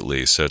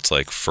separately. So it's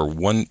like for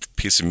one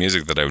piece of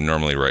music that I would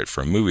normally write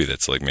for a movie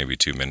that's like maybe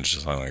 2 minutes or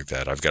something like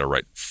that, I've got to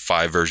write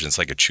 5 versions,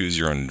 like a choose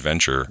your own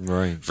adventure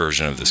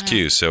version of this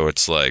cue. So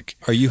it's like,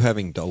 are you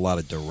having a lot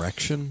of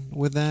direction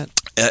with that?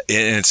 And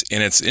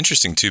it's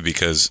interesting too,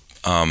 because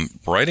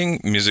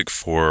writing music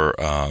for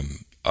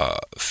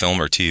film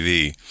or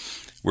TV,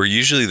 we're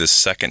usually the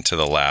second to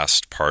the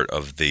last part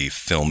of the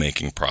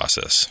filmmaking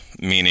process,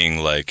 meaning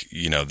like,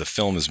 you know, the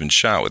film has been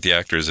shot with the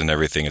actors and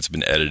everything, it's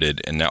been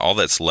edited, and now all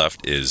that's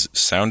left is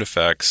sound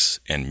effects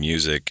and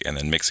music and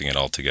then mixing it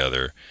all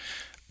together.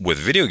 With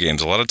video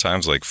games, a lot of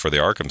times, like for the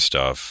Arkham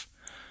stuff,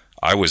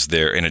 I was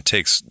there, and it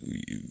takes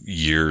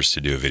years to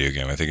do a video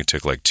game. I think it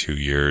took like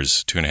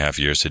 2.5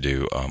 years to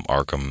do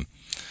Arkham.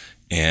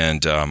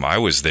 And I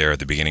was there at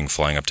the beginning,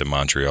 flying up to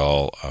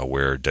Montreal,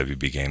 where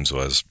WB Games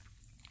was,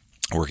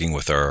 working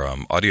with our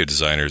audio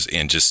designers,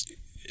 and just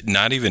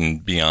not even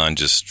beyond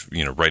just,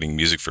 you know, writing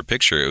music for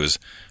picture.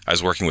 I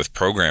was working with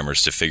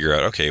programmers to figure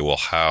out, okay,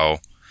 well,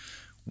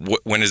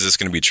 when is this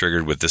going to be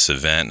triggered with this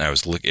event?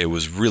 And it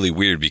was really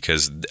weird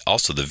because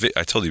also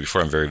I told you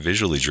before, I'm very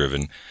visually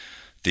driven.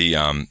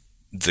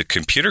 The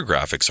computer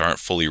graphics aren't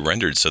fully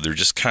rendered, so they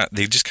just kind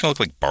of look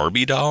like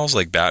Barbie dolls,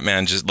 like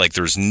Batman. Just like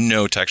there's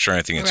no texture or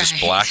anything. It's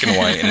just black and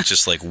white, and it's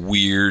just like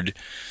weird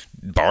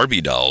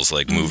Barbie dolls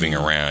like moving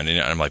around. And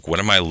I'm like, what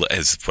am I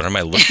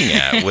looking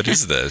at? What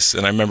is this?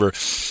 And I remember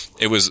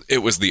it was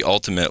the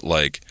ultimate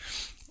like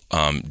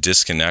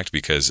disconnect,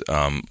 because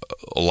a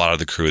lot of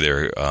the crew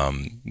there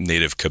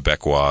native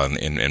Quebecois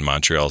in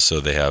Montreal,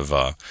 so they have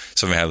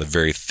some of them have a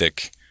very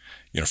thick,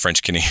 you know,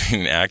 French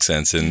Canadian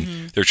accents,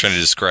 and they're trying to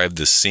describe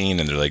this scene,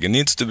 and they're like, it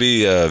needs to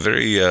be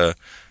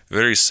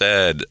very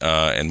sad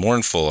and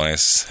mournful. And I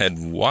said,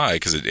 why?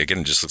 Because it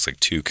just looks like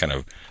two kind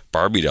of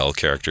Barbie doll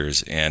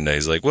characters. And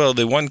he's like, well,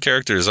 the one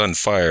character is on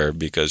fire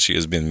because she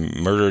has been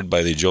murdered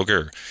by the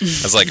Joker. I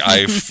was like,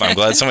 I'm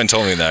glad someone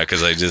told me that,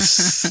 because I just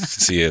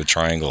see a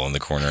triangle in the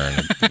corner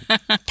and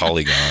a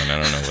polygon.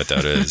 I don't know what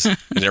that is. I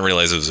didn't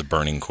realize it was a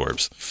burning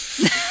corpse.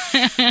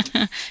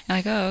 You're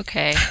like, oh,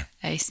 okay,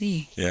 I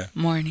see. Yeah.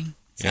 Mourning.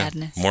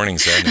 Sadness. Yeah. Mourning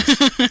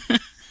sadness.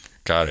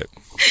 Got it.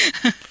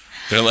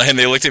 And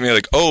they looked at me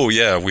like, oh,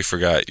 yeah, we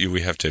forgot.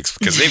 We have to explain.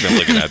 Because they've been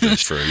looking at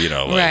this for, you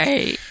know,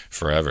 like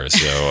forever.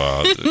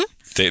 So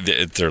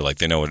they're like,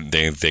 they know what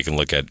they can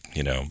look at,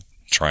 you know,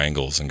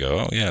 triangles and go,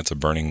 oh, yeah, it's a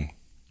burning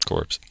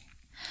corpse.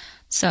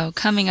 So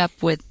coming up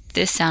with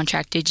this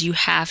soundtrack, did you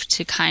have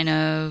to kind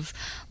of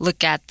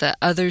look at the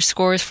other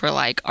scores for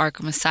like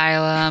Arkham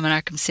Asylum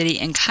and Arkham City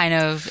and kind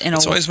of in a way?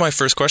 That's always my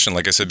first question.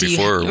 Like I said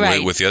before,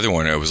 with the other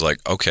one, it was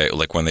like, okay,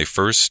 like when they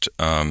first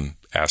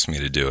asked me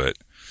to do it,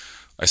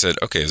 I said,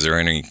 okay, is there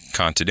any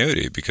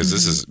continuity? Because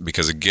this is,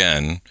 because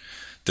again,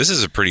 this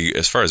is a pretty,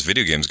 as far as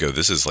video games go,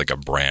 this is like a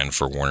brand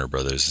for Warner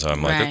Brothers. So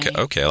I'm like,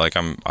 okay, like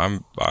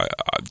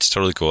it's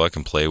totally cool. I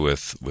can play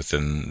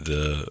within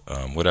the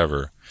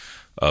whatever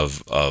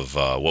of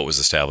what was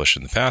established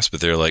in the past.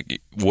 But they're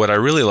like, what I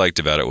really liked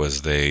about it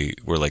was they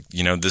were like,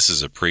 you know, this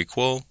is a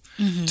prequel.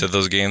 to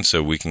those games,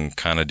 so we can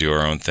kind of do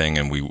our own thing.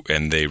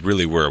 And they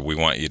really were. We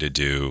want you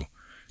to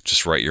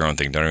just write your own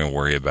thing. Don't even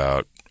worry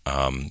about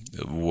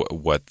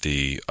what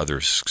the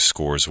other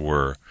scores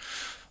were.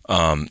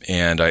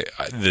 And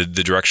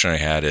the direction I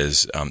had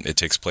is it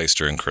takes place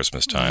during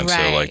Christmas time,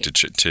 right. so like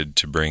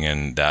to bring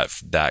in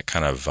that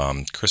kind of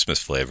Christmas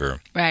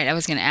flavor. Right. I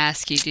was going to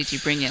ask you, did you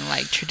bring in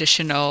like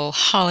traditional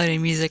holiday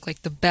music,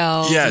 like the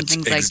bells and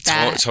things like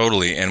that?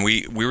 Totally. And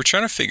we were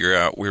trying to figure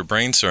out. We were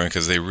brainstorming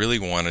because they really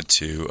wanted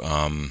to.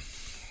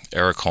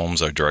 Eric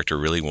Holmes, our director,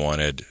 really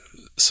wanted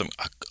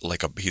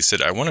he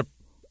said, I want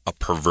a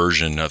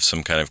perversion of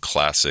some kind of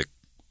classic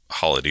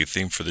holiday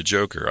theme for the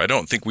Joker. I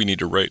don't think we need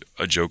to write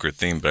a Joker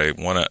theme, but I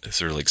want to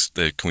sort of like,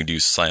 can we do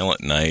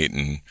Silent Night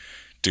and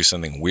do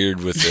something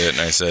weird with it?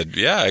 And I said,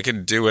 yeah, I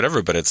could do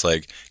whatever, but it's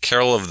like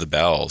Carol of the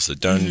Bells, the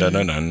dun dun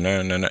dun dun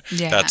dun dun.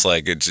 Yeah. That's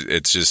like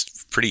it's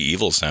just pretty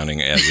evil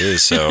sounding as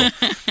is. So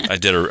I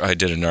did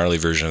a gnarly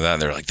version of that,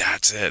 and they're like,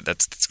 that's it.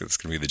 That's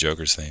gonna be the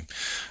Joker's theme.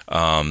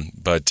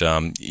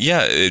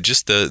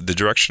 Just the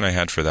direction I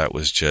had for that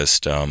was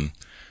just.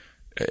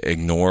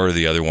 Ignore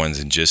the other ones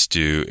and just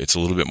do. It's a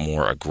little bit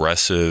more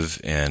aggressive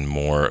and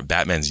more.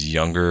 Batman's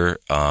younger,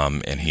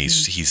 and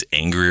he's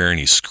angrier and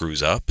he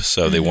screws up.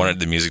 So they wanted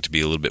the music to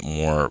be a little bit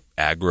more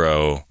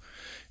aggro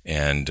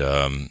and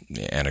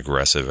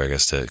aggressive, I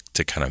guess,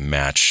 to kind of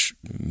match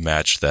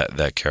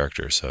that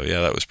character. So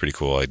yeah, that was pretty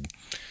cool. I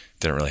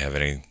didn't really have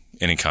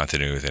any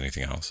continuity with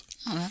anything else.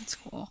 Oh, that's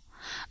cool.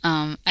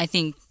 I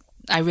think.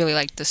 I really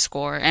liked the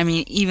score. I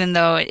mean, even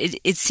though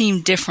it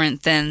seemed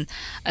different than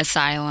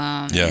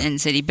Asylum and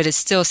City, but it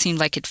still seemed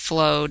like it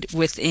flowed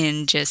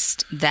within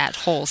just that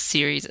whole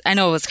series. I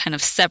know it was kind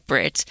of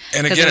separate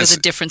because it was a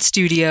different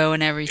studio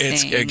and everything.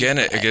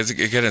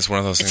 It's one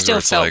of those things still where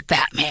it's felt like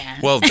Batman.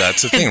 Well,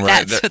 that's the thing,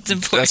 right? That's what's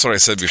important. That's what I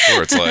said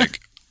before. It's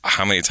like,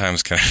 how many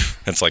times can I?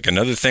 It's like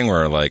another thing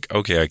where like,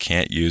 okay, I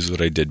can't use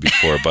what I did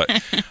before, but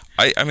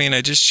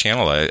I just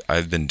channel.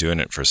 I've been doing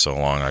it for so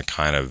long. I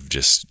kind of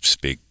just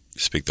speak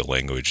the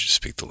language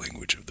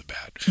of the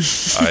bat.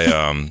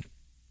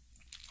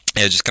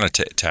 I just kind of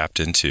tapped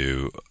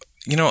into,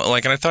 and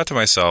I thought to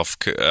myself,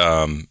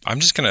 I'm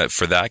just going to,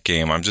 for that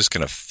game, I'm just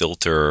going to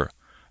filter,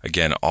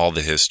 again, all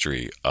the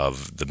history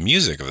of the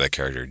music of that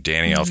character.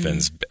 Danny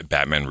Elfman's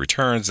Batman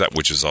Returns,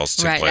 which was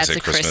also took place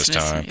at Christmas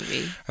time.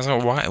 Movie. I was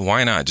like,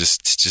 why not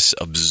just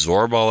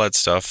absorb all that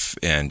stuff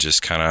and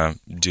just kind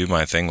of do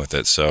my thing with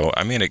it. So,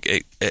 I mean,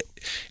 it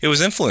was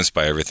influenced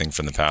by everything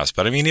from the past,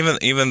 but I mean,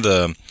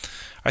 even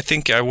I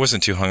think I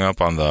wasn't too hung up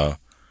on the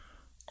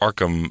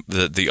Arkham,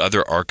 the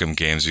other Arkham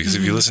games, because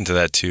if you listen to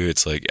that too,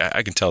 it's like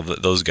I can tell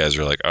that those guys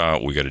are like,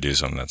 oh, we got to do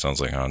something that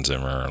sounds like Hans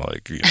Zimmer.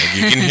 Like you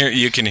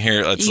can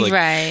hear. It's like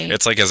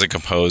It's like as a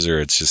composer,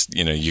 it's just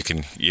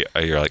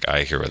you're like,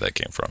 I hear where that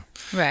came from.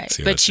 Right,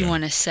 but you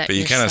want to set. But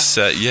you kind of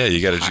set. Yeah,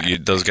 you got to.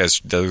 Those guys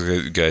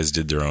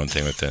did their own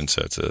thing within,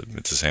 so it's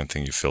the same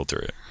thing. You filter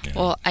it.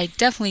 Well, I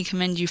definitely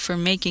commend you for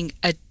making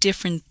a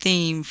different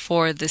theme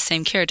for the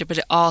same character, but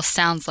it all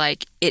sounds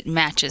like it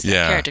matches the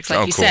character.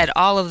 Like you said,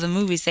 all of the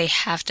movies they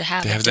have to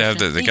have.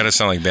 They got to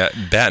sound like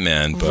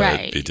Batman,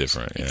 but be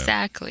different. Yeah.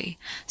 Exactly.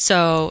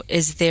 So,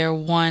 is there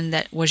one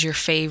that was your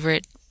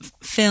favorite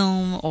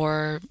film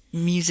or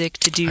music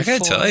to do? I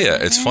gotta tell you,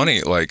 it's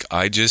funny. Like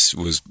I just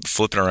was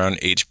flipping around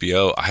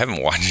HBO. I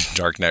haven't watched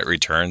Dark Knight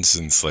Returns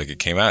since like it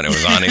came out. And it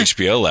was on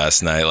HBO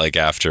last night. Like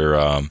after,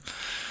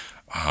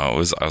 I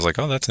was like,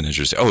 oh, that's an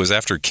interesting. Oh, it was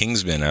after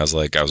Kingsman. I was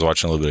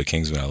watching a little bit of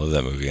Kingsman. I love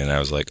that movie, and I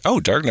was like, oh,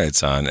 Dark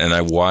Knight's on. And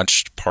I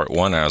watched part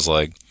one. And I was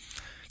like,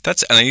 and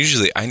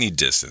I need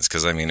distance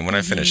because I mean, when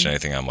I finish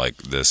anything, I'm like,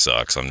 this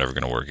sucks. I'm never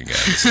gonna work again.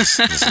 This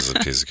is a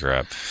piece of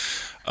crap.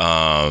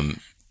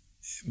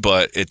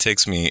 But it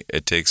takes me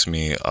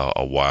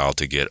a while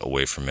to get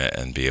away from it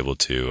and be able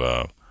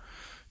to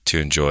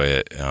enjoy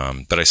it.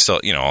 But I still,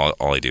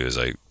 all I do is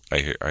I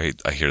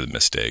hear the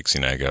mistakes.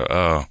 I go,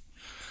 oh,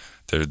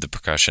 the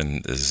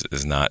percussion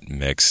is not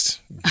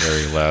mixed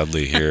very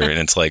loudly here, and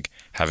it's like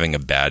having a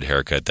bad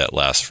haircut that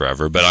lasts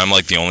forever. But I'm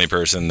like the only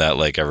person that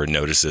like ever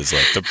notices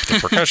like the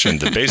percussion,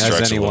 the bass track's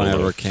Has anyone a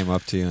little ever came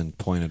up to you and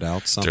pointed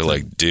out something? They're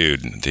like,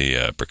 dude,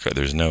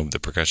 the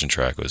percussion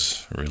track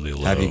was really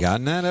low. Have you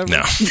gotten that ever?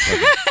 No,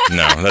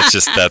 no. That's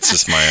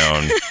just my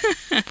own.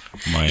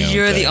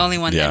 You're thing. the only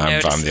one that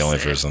notices. I'm the only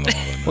person in the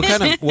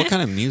world. What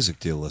kind of music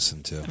do you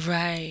listen to?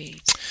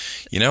 Right.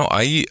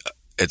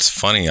 It's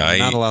funny. You're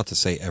not allowed to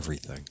say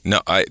everything.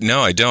 No, I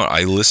don't.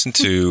 I listen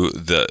to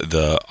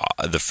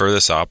the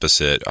furthest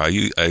opposite. I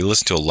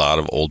listen to a lot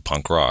of old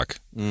punk rock.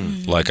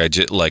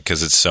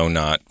 Because it's so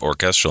not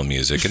orchestral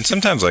music, and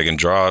sometimes I can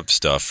draw up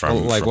stuff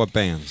from what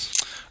bands?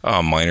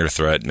 Minor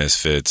Threat,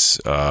 Misfits,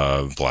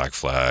 Black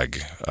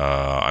Flag.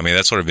 I mean,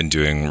 that's what I've been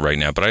doing right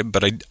now.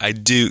 But I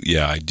do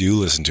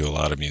listen to a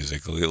lot of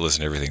music. I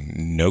listen to everything.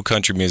 No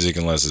country music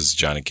unless it's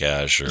Johnny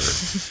Cash or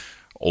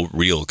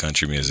real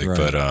country music.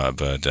 Right.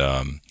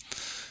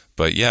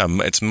 But yeah,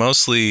 it's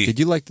mostly. Did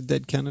you like the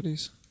Dead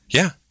Kennedys?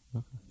 Yeah.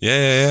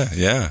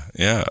 Yeah.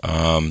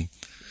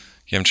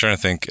 Yeah, I'm trying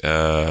to think.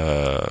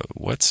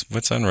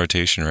 What's on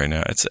rotation right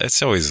now?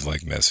 It's always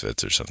like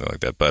Misfits or something like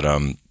that. But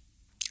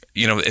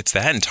it's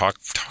that and talk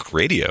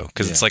radio,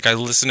 because it's like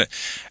I'm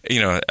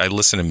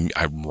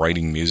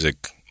writing music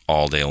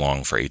all day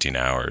long for 18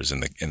 hours in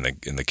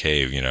the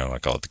cave. I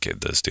call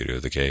it the studio,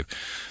 the cave.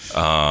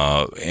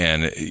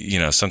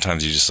 And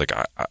sometimes you just like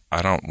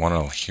I don't want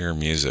to hear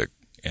music.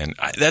 And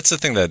that's the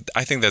thing that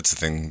I think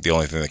the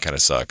only thing that kind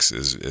of sucks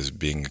is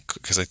being,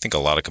 because I think a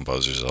lot of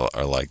composers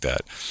are like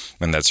that,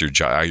 and that's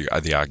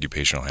the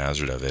occupational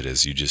hazard of it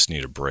is you just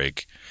need a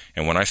break.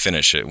 And when I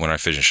finish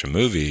a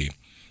movie,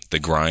 the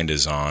grind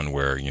is on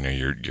where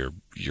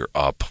you're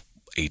up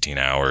 18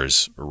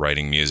 hours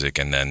writing music,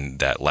 and then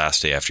that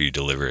last day after you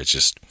deliver, it's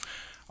just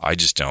I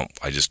just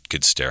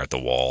could stare at the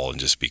wall and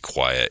just be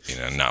quiet,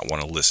 not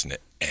want to listen to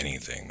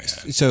anything, man.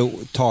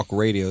 So talk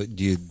radio.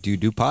 Do you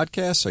do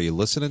podcasts? Are you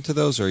listening to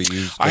those, or are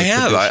you?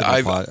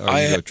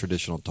 I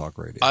traditional talk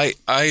radio. I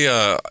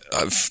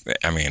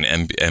mean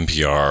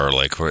NPR,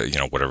 like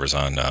whatever's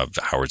on,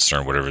 Howard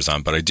Stern, whatever's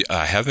on. But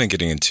I have been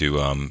getting into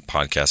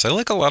podcasts. I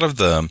like a lot of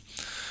the.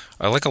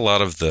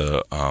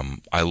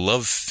 I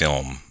love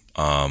film,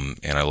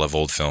 and I love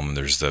old film.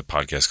 There's the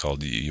podcast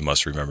called "You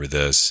Must Remember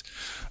This."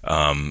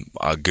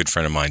 A good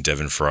friend of mine,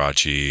 Devin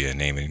Faraci,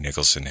 and Amy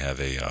Nicholson have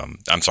a.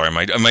 I'm sorry,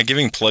 am I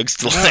giving plugs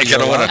to? I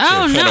don't want to.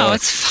 Oh no,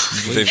 it's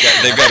fine.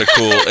 They've got a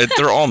cool.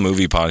 They're all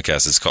movie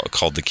podcasts. It's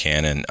called The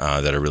Canon,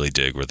 that I really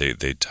dig, where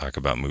they talk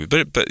about movies.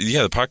 But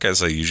yeah, the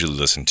podcasts I usually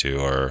listen to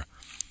are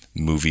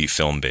movie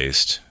film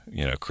based,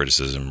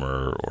 criticism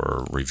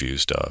or review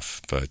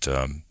stuff. But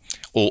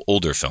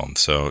older film.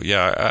 So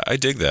yeah, I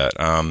dig that.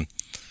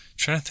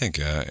 Trying to think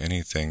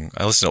anything.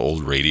 I listen to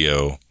old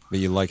radio. But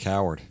you like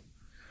Howard?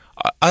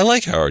 I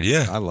like Howard.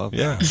 Yeah, I love.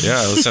 Yeah.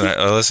 I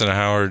listen to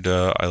Howard.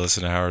 I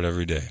listen to Howard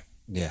every day.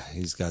 Yeah,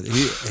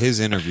 his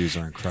interviews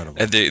are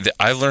incredible. And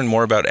I've learned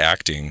more about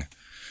acting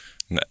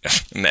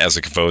as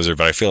a composer,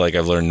 but I feel like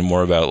I've learned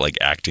more about like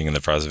acting and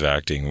the process of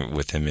acting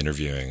with him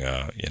interviewing,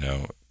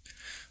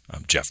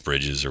 Jeff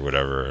Bridges or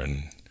whatever,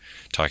 and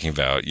talking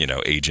about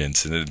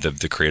agents and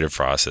the creative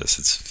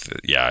process.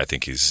 I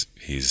think he's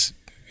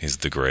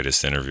the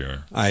greatest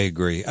interviewer. I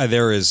agree.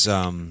 There is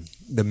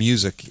the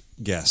music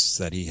guests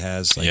that he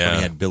has. Like when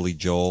he had Billy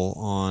Joel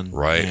on.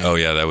 Right. Oh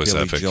yeah, that was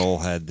Billy epic. Joel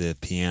had the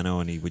piano,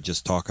 and he would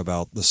just talk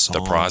about the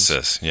songs. The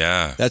process.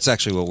 Yeah. That's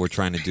actually what we're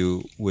trying to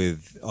do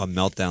with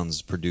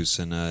Meltdown's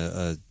producing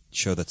a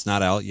show that's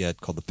not out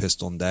yet called the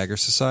Pistol and Dagger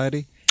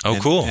Society. Oh,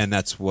 cool. And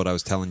that's what I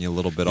was telling you a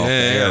little bit off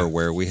air,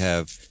 where we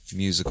have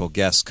musical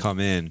guests come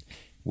in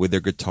with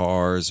their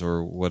guitars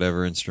or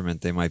whatever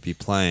instrument they might be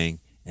playing,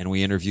 and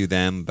we interview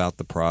them about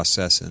the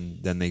process,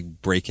 and then they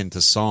break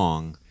into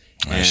song.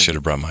 I should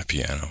have brought my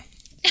piano.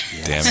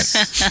 Damn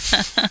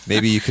it.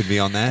 Maybe you could be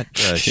on that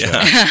show.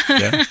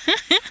 Yeah.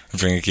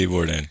 Bring a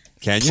keyboard in.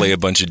 Can you? Play a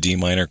bunch of D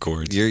minor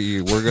chords.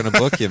 We're going to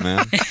book you,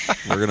 man.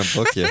 We're going to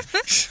book you.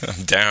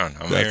 I'm down.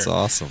 That's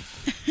awesome.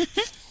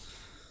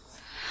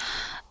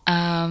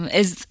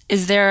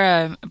 Is there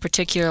a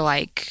particular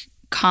like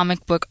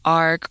comic book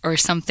arc or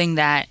something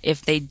that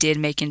if they did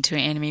make into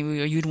an anime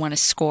movie, you'd want to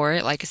score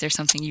it? Like, is there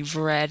something you've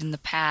read in the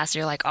past?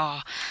 You're like,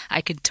 oh,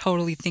 I could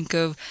totally think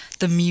of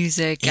the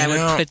music I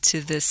would put to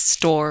this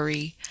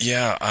story.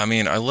 Yeah, I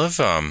mean, I love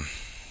the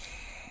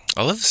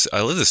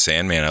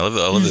Sandman. I love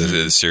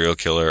the serial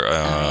killer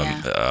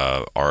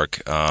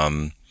arc.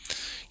 I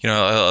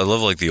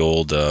love like the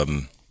old.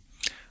 I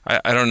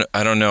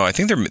don't know. I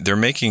think they're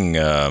making.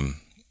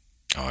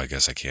 I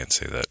guess I can't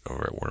say that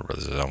over at Warner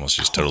Brothers. I almost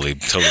just totally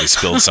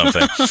spilled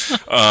something.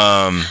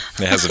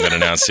 It hasn't been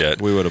announced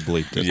yet. We would have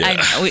bleeped it. Yeah. I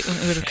know, we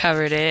would have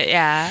covered it.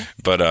 Yeah.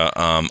 But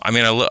I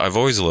mean, I've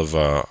always loved.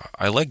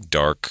 I like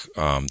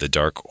the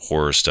dark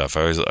horror stuff.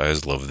 I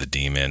always love the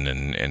demon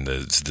and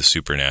the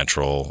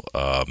supernatural.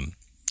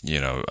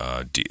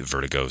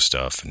 Vertigo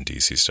stuff and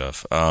DC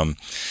stuff.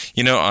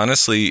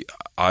 Honestly,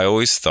 I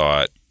always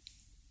thought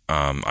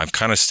I've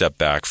kind of stepped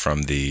back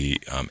from the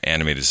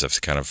animated stuff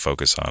to kind of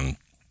focus on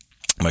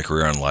my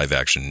career on live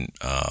action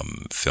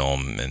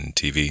film and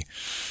TV.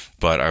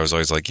 But I was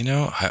always like,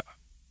 I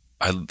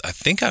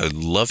think I would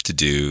love to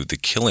do The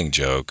Killing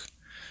Joke.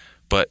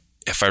 But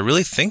if I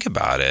really think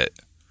about it,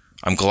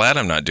 I'm glad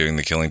I'm not doing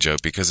The Killing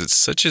Joke, because it's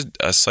such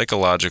a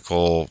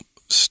psychological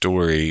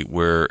story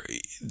where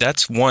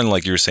that's one,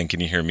 like you were saying, can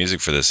you hear music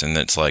for this? And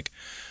it's like,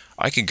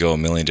 I could go a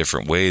million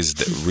different ways.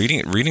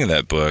 Reading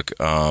that book,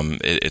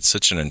 it's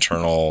such an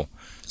internal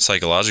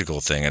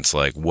psychological thing. It's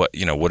like, what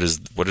does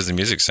the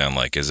music sound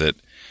like? Is it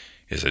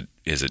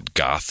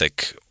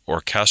gothic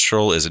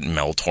orchestral? Is it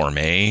Mel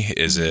Torme?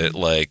 Is it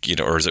like,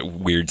 or is it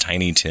weird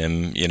Tiny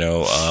Tim,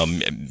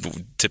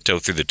 Tiptoe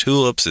Through the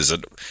Tulips? Is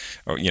it,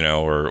 or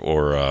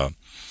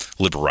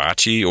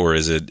Liberace, or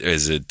is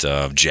it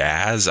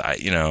jazz?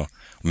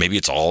 Maybe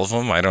it's all of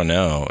them. I don't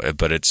know,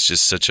 but it's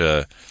just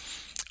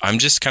I'm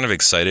just kind of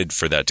excited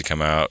for that to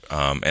come out.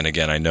 And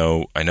again, I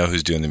know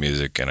who's doing the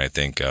music, and I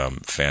think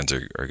fans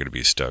are going to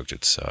be stoked.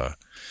 It's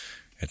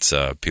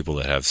people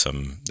that have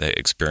some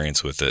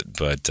experience with it,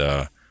 but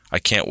I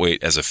can't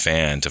wait as a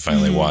fan to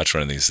finally watch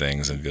one of these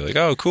things and be like,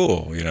 oh,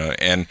 cool, you know.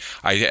 And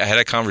I had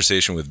a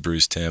conversation with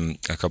Bruce Timm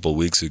a couple of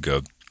weeks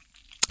ago.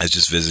 I was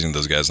just visiting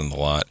those guys on the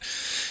lot,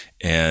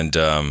 and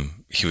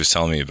he was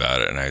telling me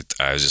about it, and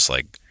I was just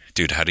like,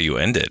 dude, how do you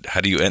end it?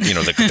 How do you end, you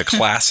know, the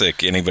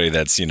classic, anybody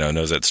that's, you know,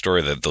 knows that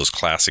story, that those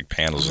classic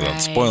panels,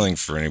 without spoiling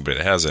for anybody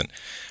that hasn't.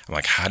 I'm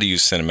like, how do you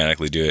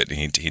cinematically do it?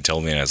 And he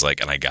told me, and I was like,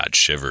 and I got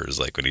shivers,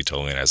 like, when he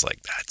told me, and I was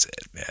like, that's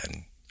it,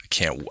 man.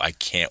 I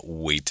can't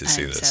wait to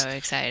see this. I'm so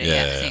excited.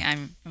 Yeah.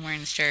 I'm wearing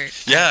the shirt.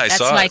 Yeah, I saw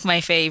it. That's like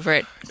my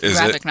favorite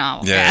graphic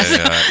novel. Yeah.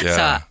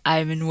 So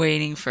I've been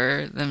waiting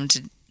for them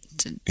to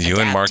you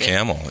and Mark it.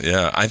 Hamill.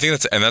 Yeah. I think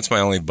that's my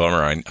only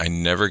bummer. I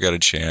never got a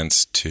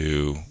chance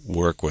to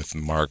work with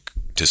Mark,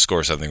 to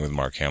score something with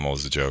Mark Hamill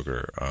as the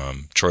Joker.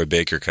 Troy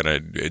Baker kind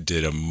of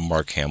did a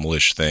Mark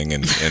Hamill-ish thing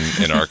in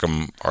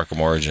Arkham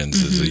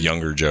Origins as a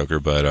younger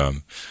Joker, but I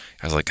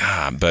was like,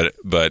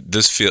 but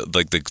this feel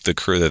like the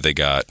crew that they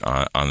got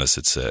on this,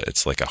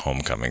 it's like a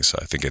homecoming. So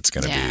I think it's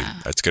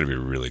gonna be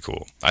really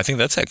cool. I think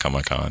that's at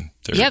Comic-Con.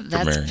 Yep,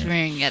 that's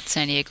premiering at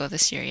San Diego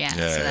this year. Yeah, so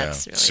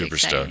that's really super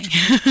exciting.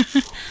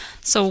 stoked.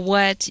 So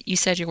what, you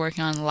said you're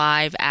working on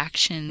live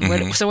action.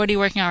 So what are you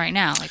working on right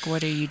now? Like,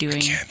 what are you doing? I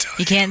can't tell you.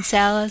 You can't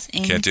tell us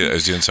anything? Can't do it. I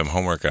was doing some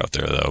homework out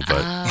there though, but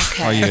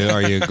okay.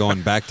 Are you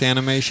going back to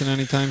animation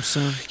anytime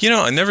soon? You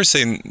know, I never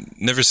say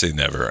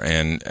never,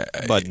 and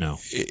but no.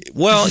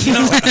 Well,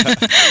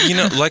 you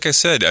know, like I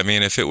said, I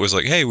mean, if it was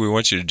like, hey, we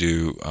want you to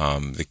do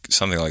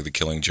something like The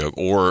Killing Joke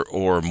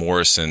or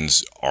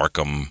Morrison's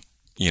Arkham.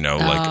 You know,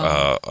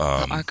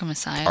 Arkham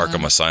Asylum.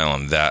 Arkham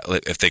Asylum. That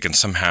if they can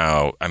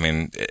somehow, I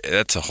mean,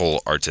 that's a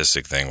whole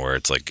artistic thing where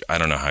it's like, I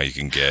don't know how you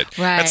can get.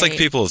 Right. That's like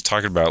people have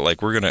talked about,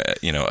 like, we're gonna,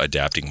 you know,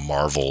 adapting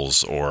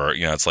Marvels, or,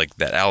 you know, it's like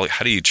that.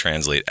 How do you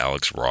translate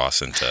Alex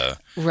Ross into?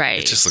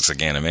 Right. It just looks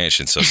like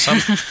animation. So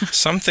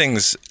some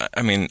things,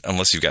 I mean,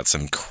 unless you've got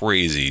some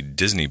crazy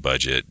Disney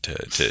budget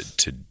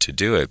to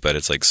do it, but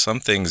it's like some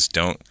things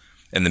don't,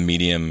 and the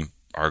medium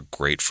are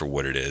great for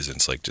what it is, and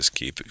it's like, just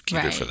keep it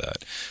for that.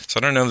 So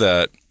I don't know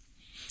that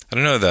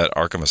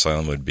Arkham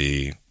Asylum would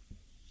be,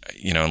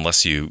 you know,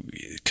 unless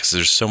because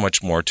there's so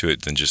much more to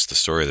it than just the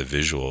story of the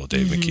visual.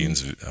 Dave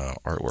McKean's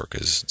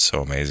artwork is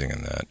so amazing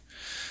in that.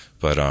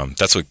 But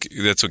that's what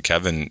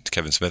Kevin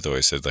Smith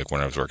always said. Like,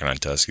 when I was working on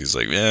Tusk, he's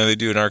like, yeah, they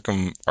do an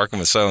Arkham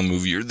Asylum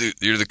movie. You're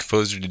the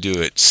composer to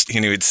do it.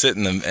 And he would sit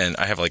in them, and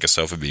I have like a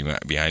sofa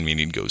behind me, and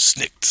he'd go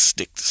snick.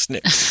 It's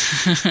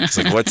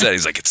like, what's that?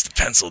 He's like, it's the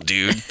pencil,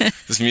 dude.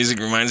 This music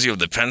reminds you of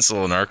the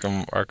pencil in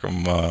Arkham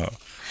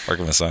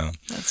Asylum.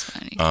 That's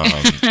funny.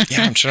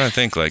 Yeah, I'm trying to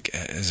think. Like,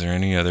 is there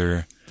any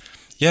other?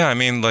 Yeah, I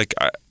mean, like,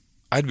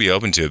 I'd be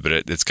open to it, but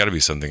it's got to be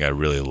something I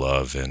really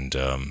love, and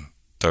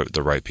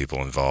the right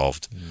people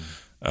involved.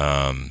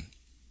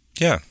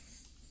 Yeah.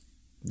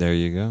 There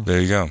you go.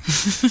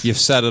 You've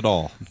said it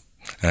all.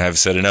 I have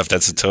said enough.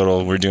 That's a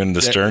total. We're doing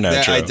the Stern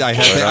outro.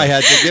 I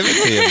had to give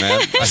it to you,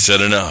 man. I said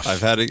enough.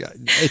 I've had it.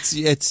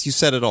 It's you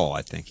said it all.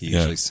 I think he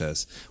usually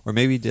says, or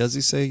maybe does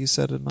he say you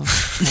said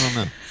enough? I don't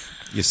know.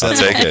 You said I'll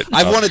take it.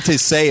 I wanted to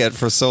say it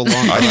for so long.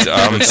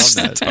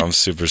 I'm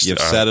super. You've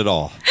said it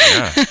all.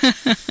 Yeah.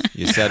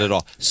 You said it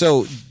all.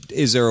 So,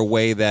 is there a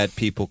way that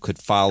people could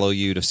follow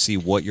you to see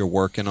what you're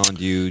working on?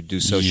 Do you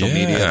do social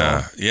media at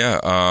all?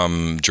 Yeah.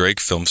 Drake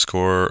Film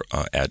Score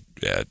at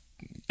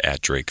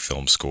Drake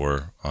Film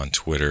Score on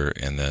Twitter,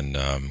 and then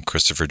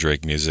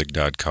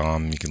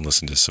ChristopherDrakeMusic.com. You can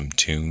listen to some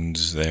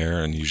tunes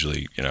there, and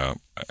usually, you know,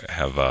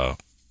 have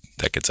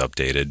that gets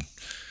updated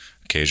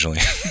occasionally.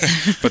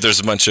 But there's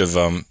a bunch of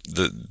the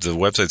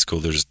website's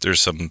cool.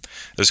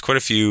 There's quite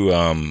a few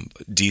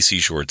DC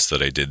shorts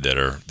that I did that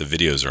are, the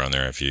videos are on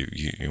there. If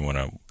you want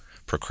to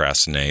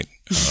procrastinate,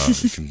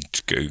 you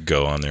can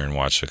go on there and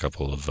watch a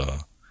couple of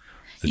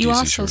you DC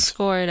also shorts.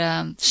 Scored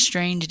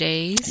Strange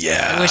Days,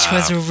 which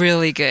was a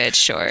really good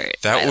short.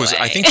 That was,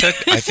 I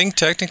think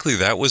technically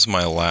that was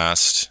my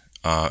last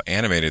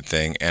animated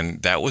thing,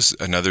 and that was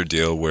another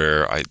deal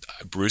where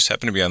Bruce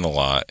happened to be on the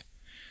lot,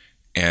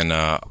 and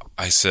I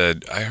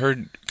heard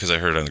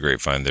on the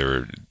grapevine they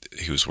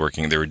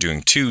were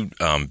doing two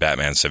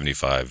Batman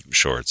 75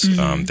 shorts.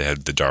 They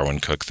had the Darwin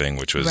Cook thing,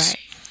 which was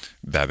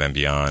Batman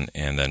Beyond,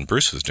 and then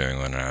Bruce was doing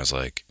one, and I was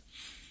like,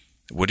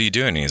 what are you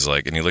doing? And he's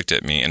like, and he looked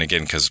at me, and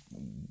again, because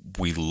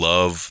we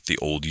love the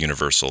old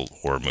Universal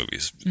horror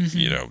movies,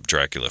 you know,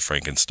 Dracula,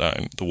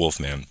 Frankenstein, the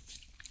Wolfman.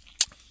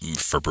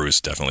 For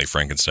Bruce, definitely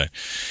Frankenstein.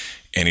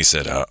 And he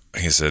said,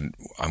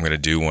 I'm going to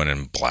do one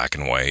in black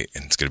and white,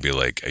 and it's going to be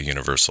like a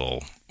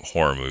Universal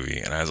horror movie.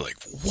 And I was like,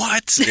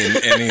 what?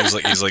 And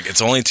he's like,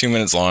 it's only 2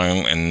 minutes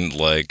long, and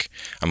like,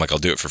 I'm like, I'll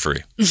do it for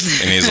free.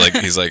 And he's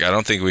like, I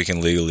don't think we can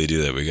legally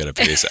do that. We got to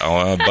pay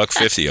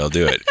 $1.50. I'll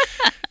do it.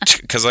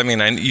 Because, I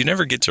mean, you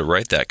never get to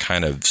write that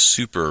kind of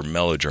super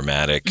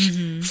melodramatic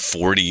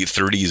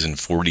 30s and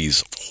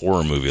 40s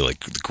horror movie like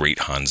the great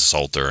Hans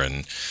Salter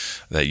and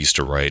that used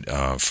to write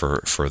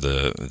for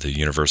the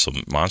Universal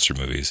monster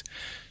movies.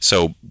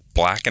 So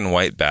black and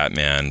white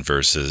Batman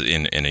versus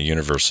in a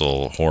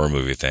Universal horror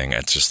movie thing,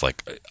 it's just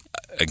like,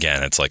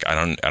 again, it's like I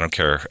don't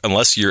care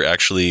unless you're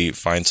actually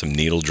find some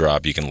needle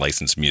drop. You can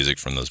license music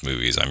from those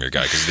movies. I'm your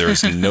guy because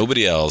there's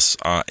nobody else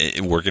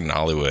working in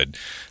Hollywood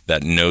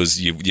that knows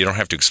you. You don't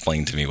have to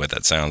explain to me what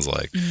that sounds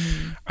like.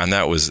 And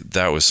that was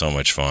so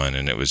much fun.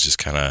 And it was just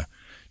kind of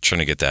trying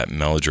to get that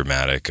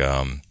melodramatic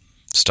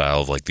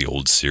style of like the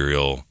old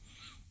serial,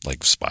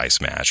 like Spy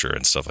Smasher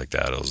and stuff like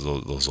that.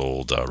 Those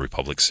old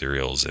Republic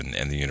serials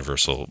and the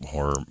Universal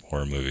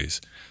horror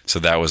movies. So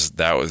that was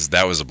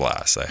a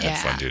blast. I had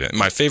fun doing it.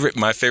 My favorite,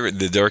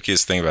 the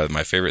darkest thing about it,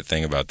 my favorite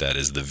thing about that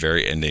is the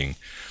very ending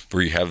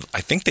where you have,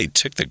 I think they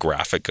took the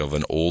graphic of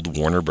an old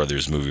Warner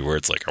Brothers movie where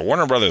it's like a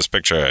Warner Brothers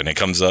picture and it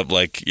comes up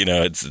like,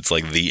 it's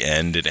like the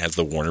end. It has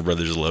the Warner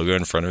Brothers logo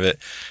in front of it.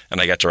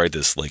 And I got to write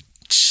this like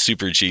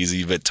super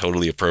cheesy but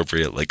totally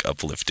appropriate, like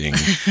uplifting,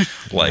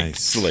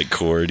 like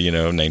chord,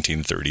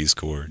 1930s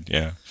chord.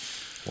 Yeah.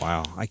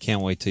 Wow. I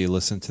can't wait till you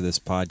listen to this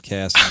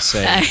podcast and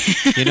say,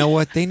 you know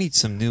what? They need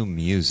some new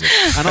music.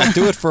 I don't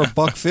do it for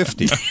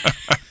 $1.50.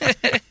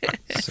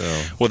 So,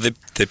 well,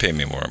 they pay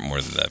me more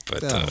than that,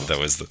 but that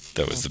was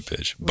the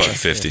pitch.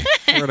 $1.50.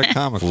 We're at a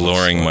comic book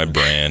lowering store. my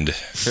brand.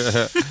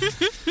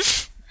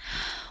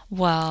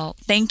 Well,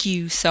 thank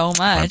you so much.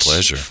 My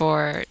pleasure.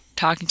 For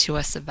talking to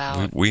us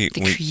about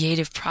the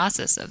creative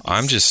process of this.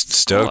 I'm just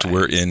stoked.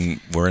 We're in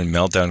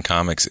Meltdown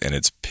Comics and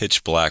it's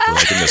pitch black. We're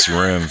like in this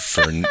room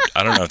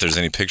I don't know if there's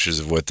any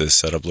pictures of what this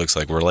setup looks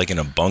like. We're like in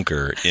a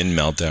bunker in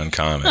Meltdown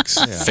Comics,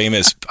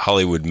 famous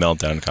Hollywood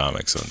Meltdown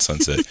Comics on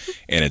Sunset,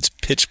 and it's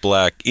pitch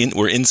black.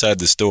 We're inside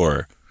the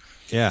store.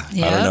 Yeah.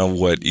 I don't know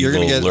what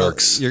evil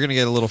lurks. You're going to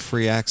get a little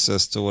free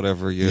access to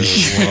whatever you want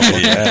to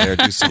look at there,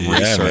 do some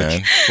research.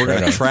 Man. We're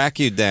going to track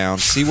you down,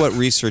 see what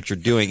research you're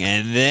doing,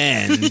 and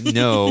then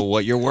know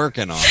what you're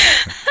working on.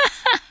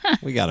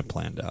 We got it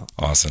planned out.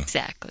 Awesome.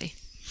 Exactly.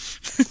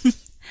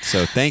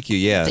 So thank you,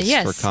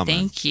 for coming.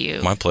 Thank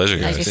you. My pleasure,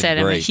 guys. Like I said,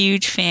 I'm a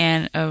huge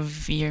fan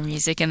of your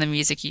music and the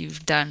music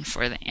you've done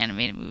for the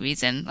animated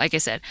movies. And like I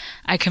said,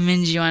 I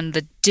commend you on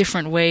the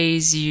different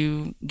ways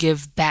you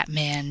give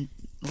Batman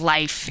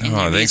life in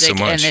your music, so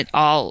much. And it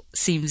all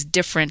seems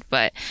different,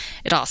 but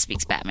it all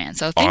speaks Batman.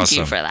 So thank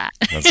you for that.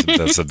 That's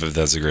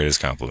the greatest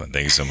compliment.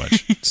 Thank you so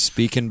much.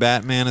 Speaking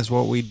Batman is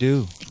what we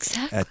do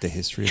at the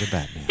History of the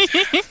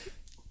Batman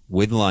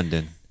with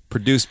London.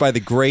 Produced by the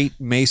great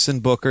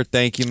Mason Booker.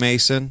 Thank you,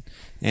 Mason.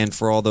 And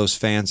for all those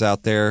fans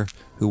out there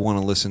who want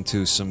to listen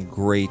to some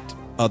great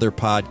other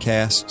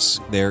podcasts,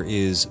 there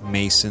is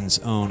Mason's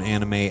own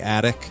Anime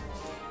Attic.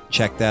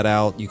 Check that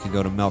out. You can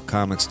go to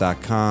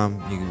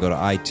meltcomics.com. You can go to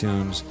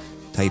iTunes,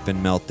 type in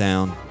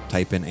Meltdown,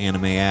 type in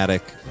Anime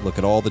Attic, look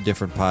at all the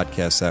different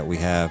podcasts that we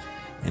have,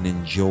 and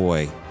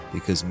enjoy,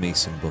 because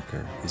Mason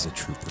Booker is a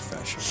true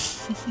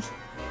professional.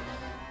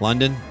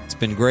 London, it's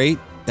been great.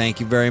 Thank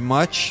you very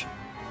much.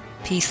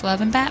 Peace, love,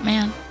 and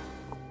Batman.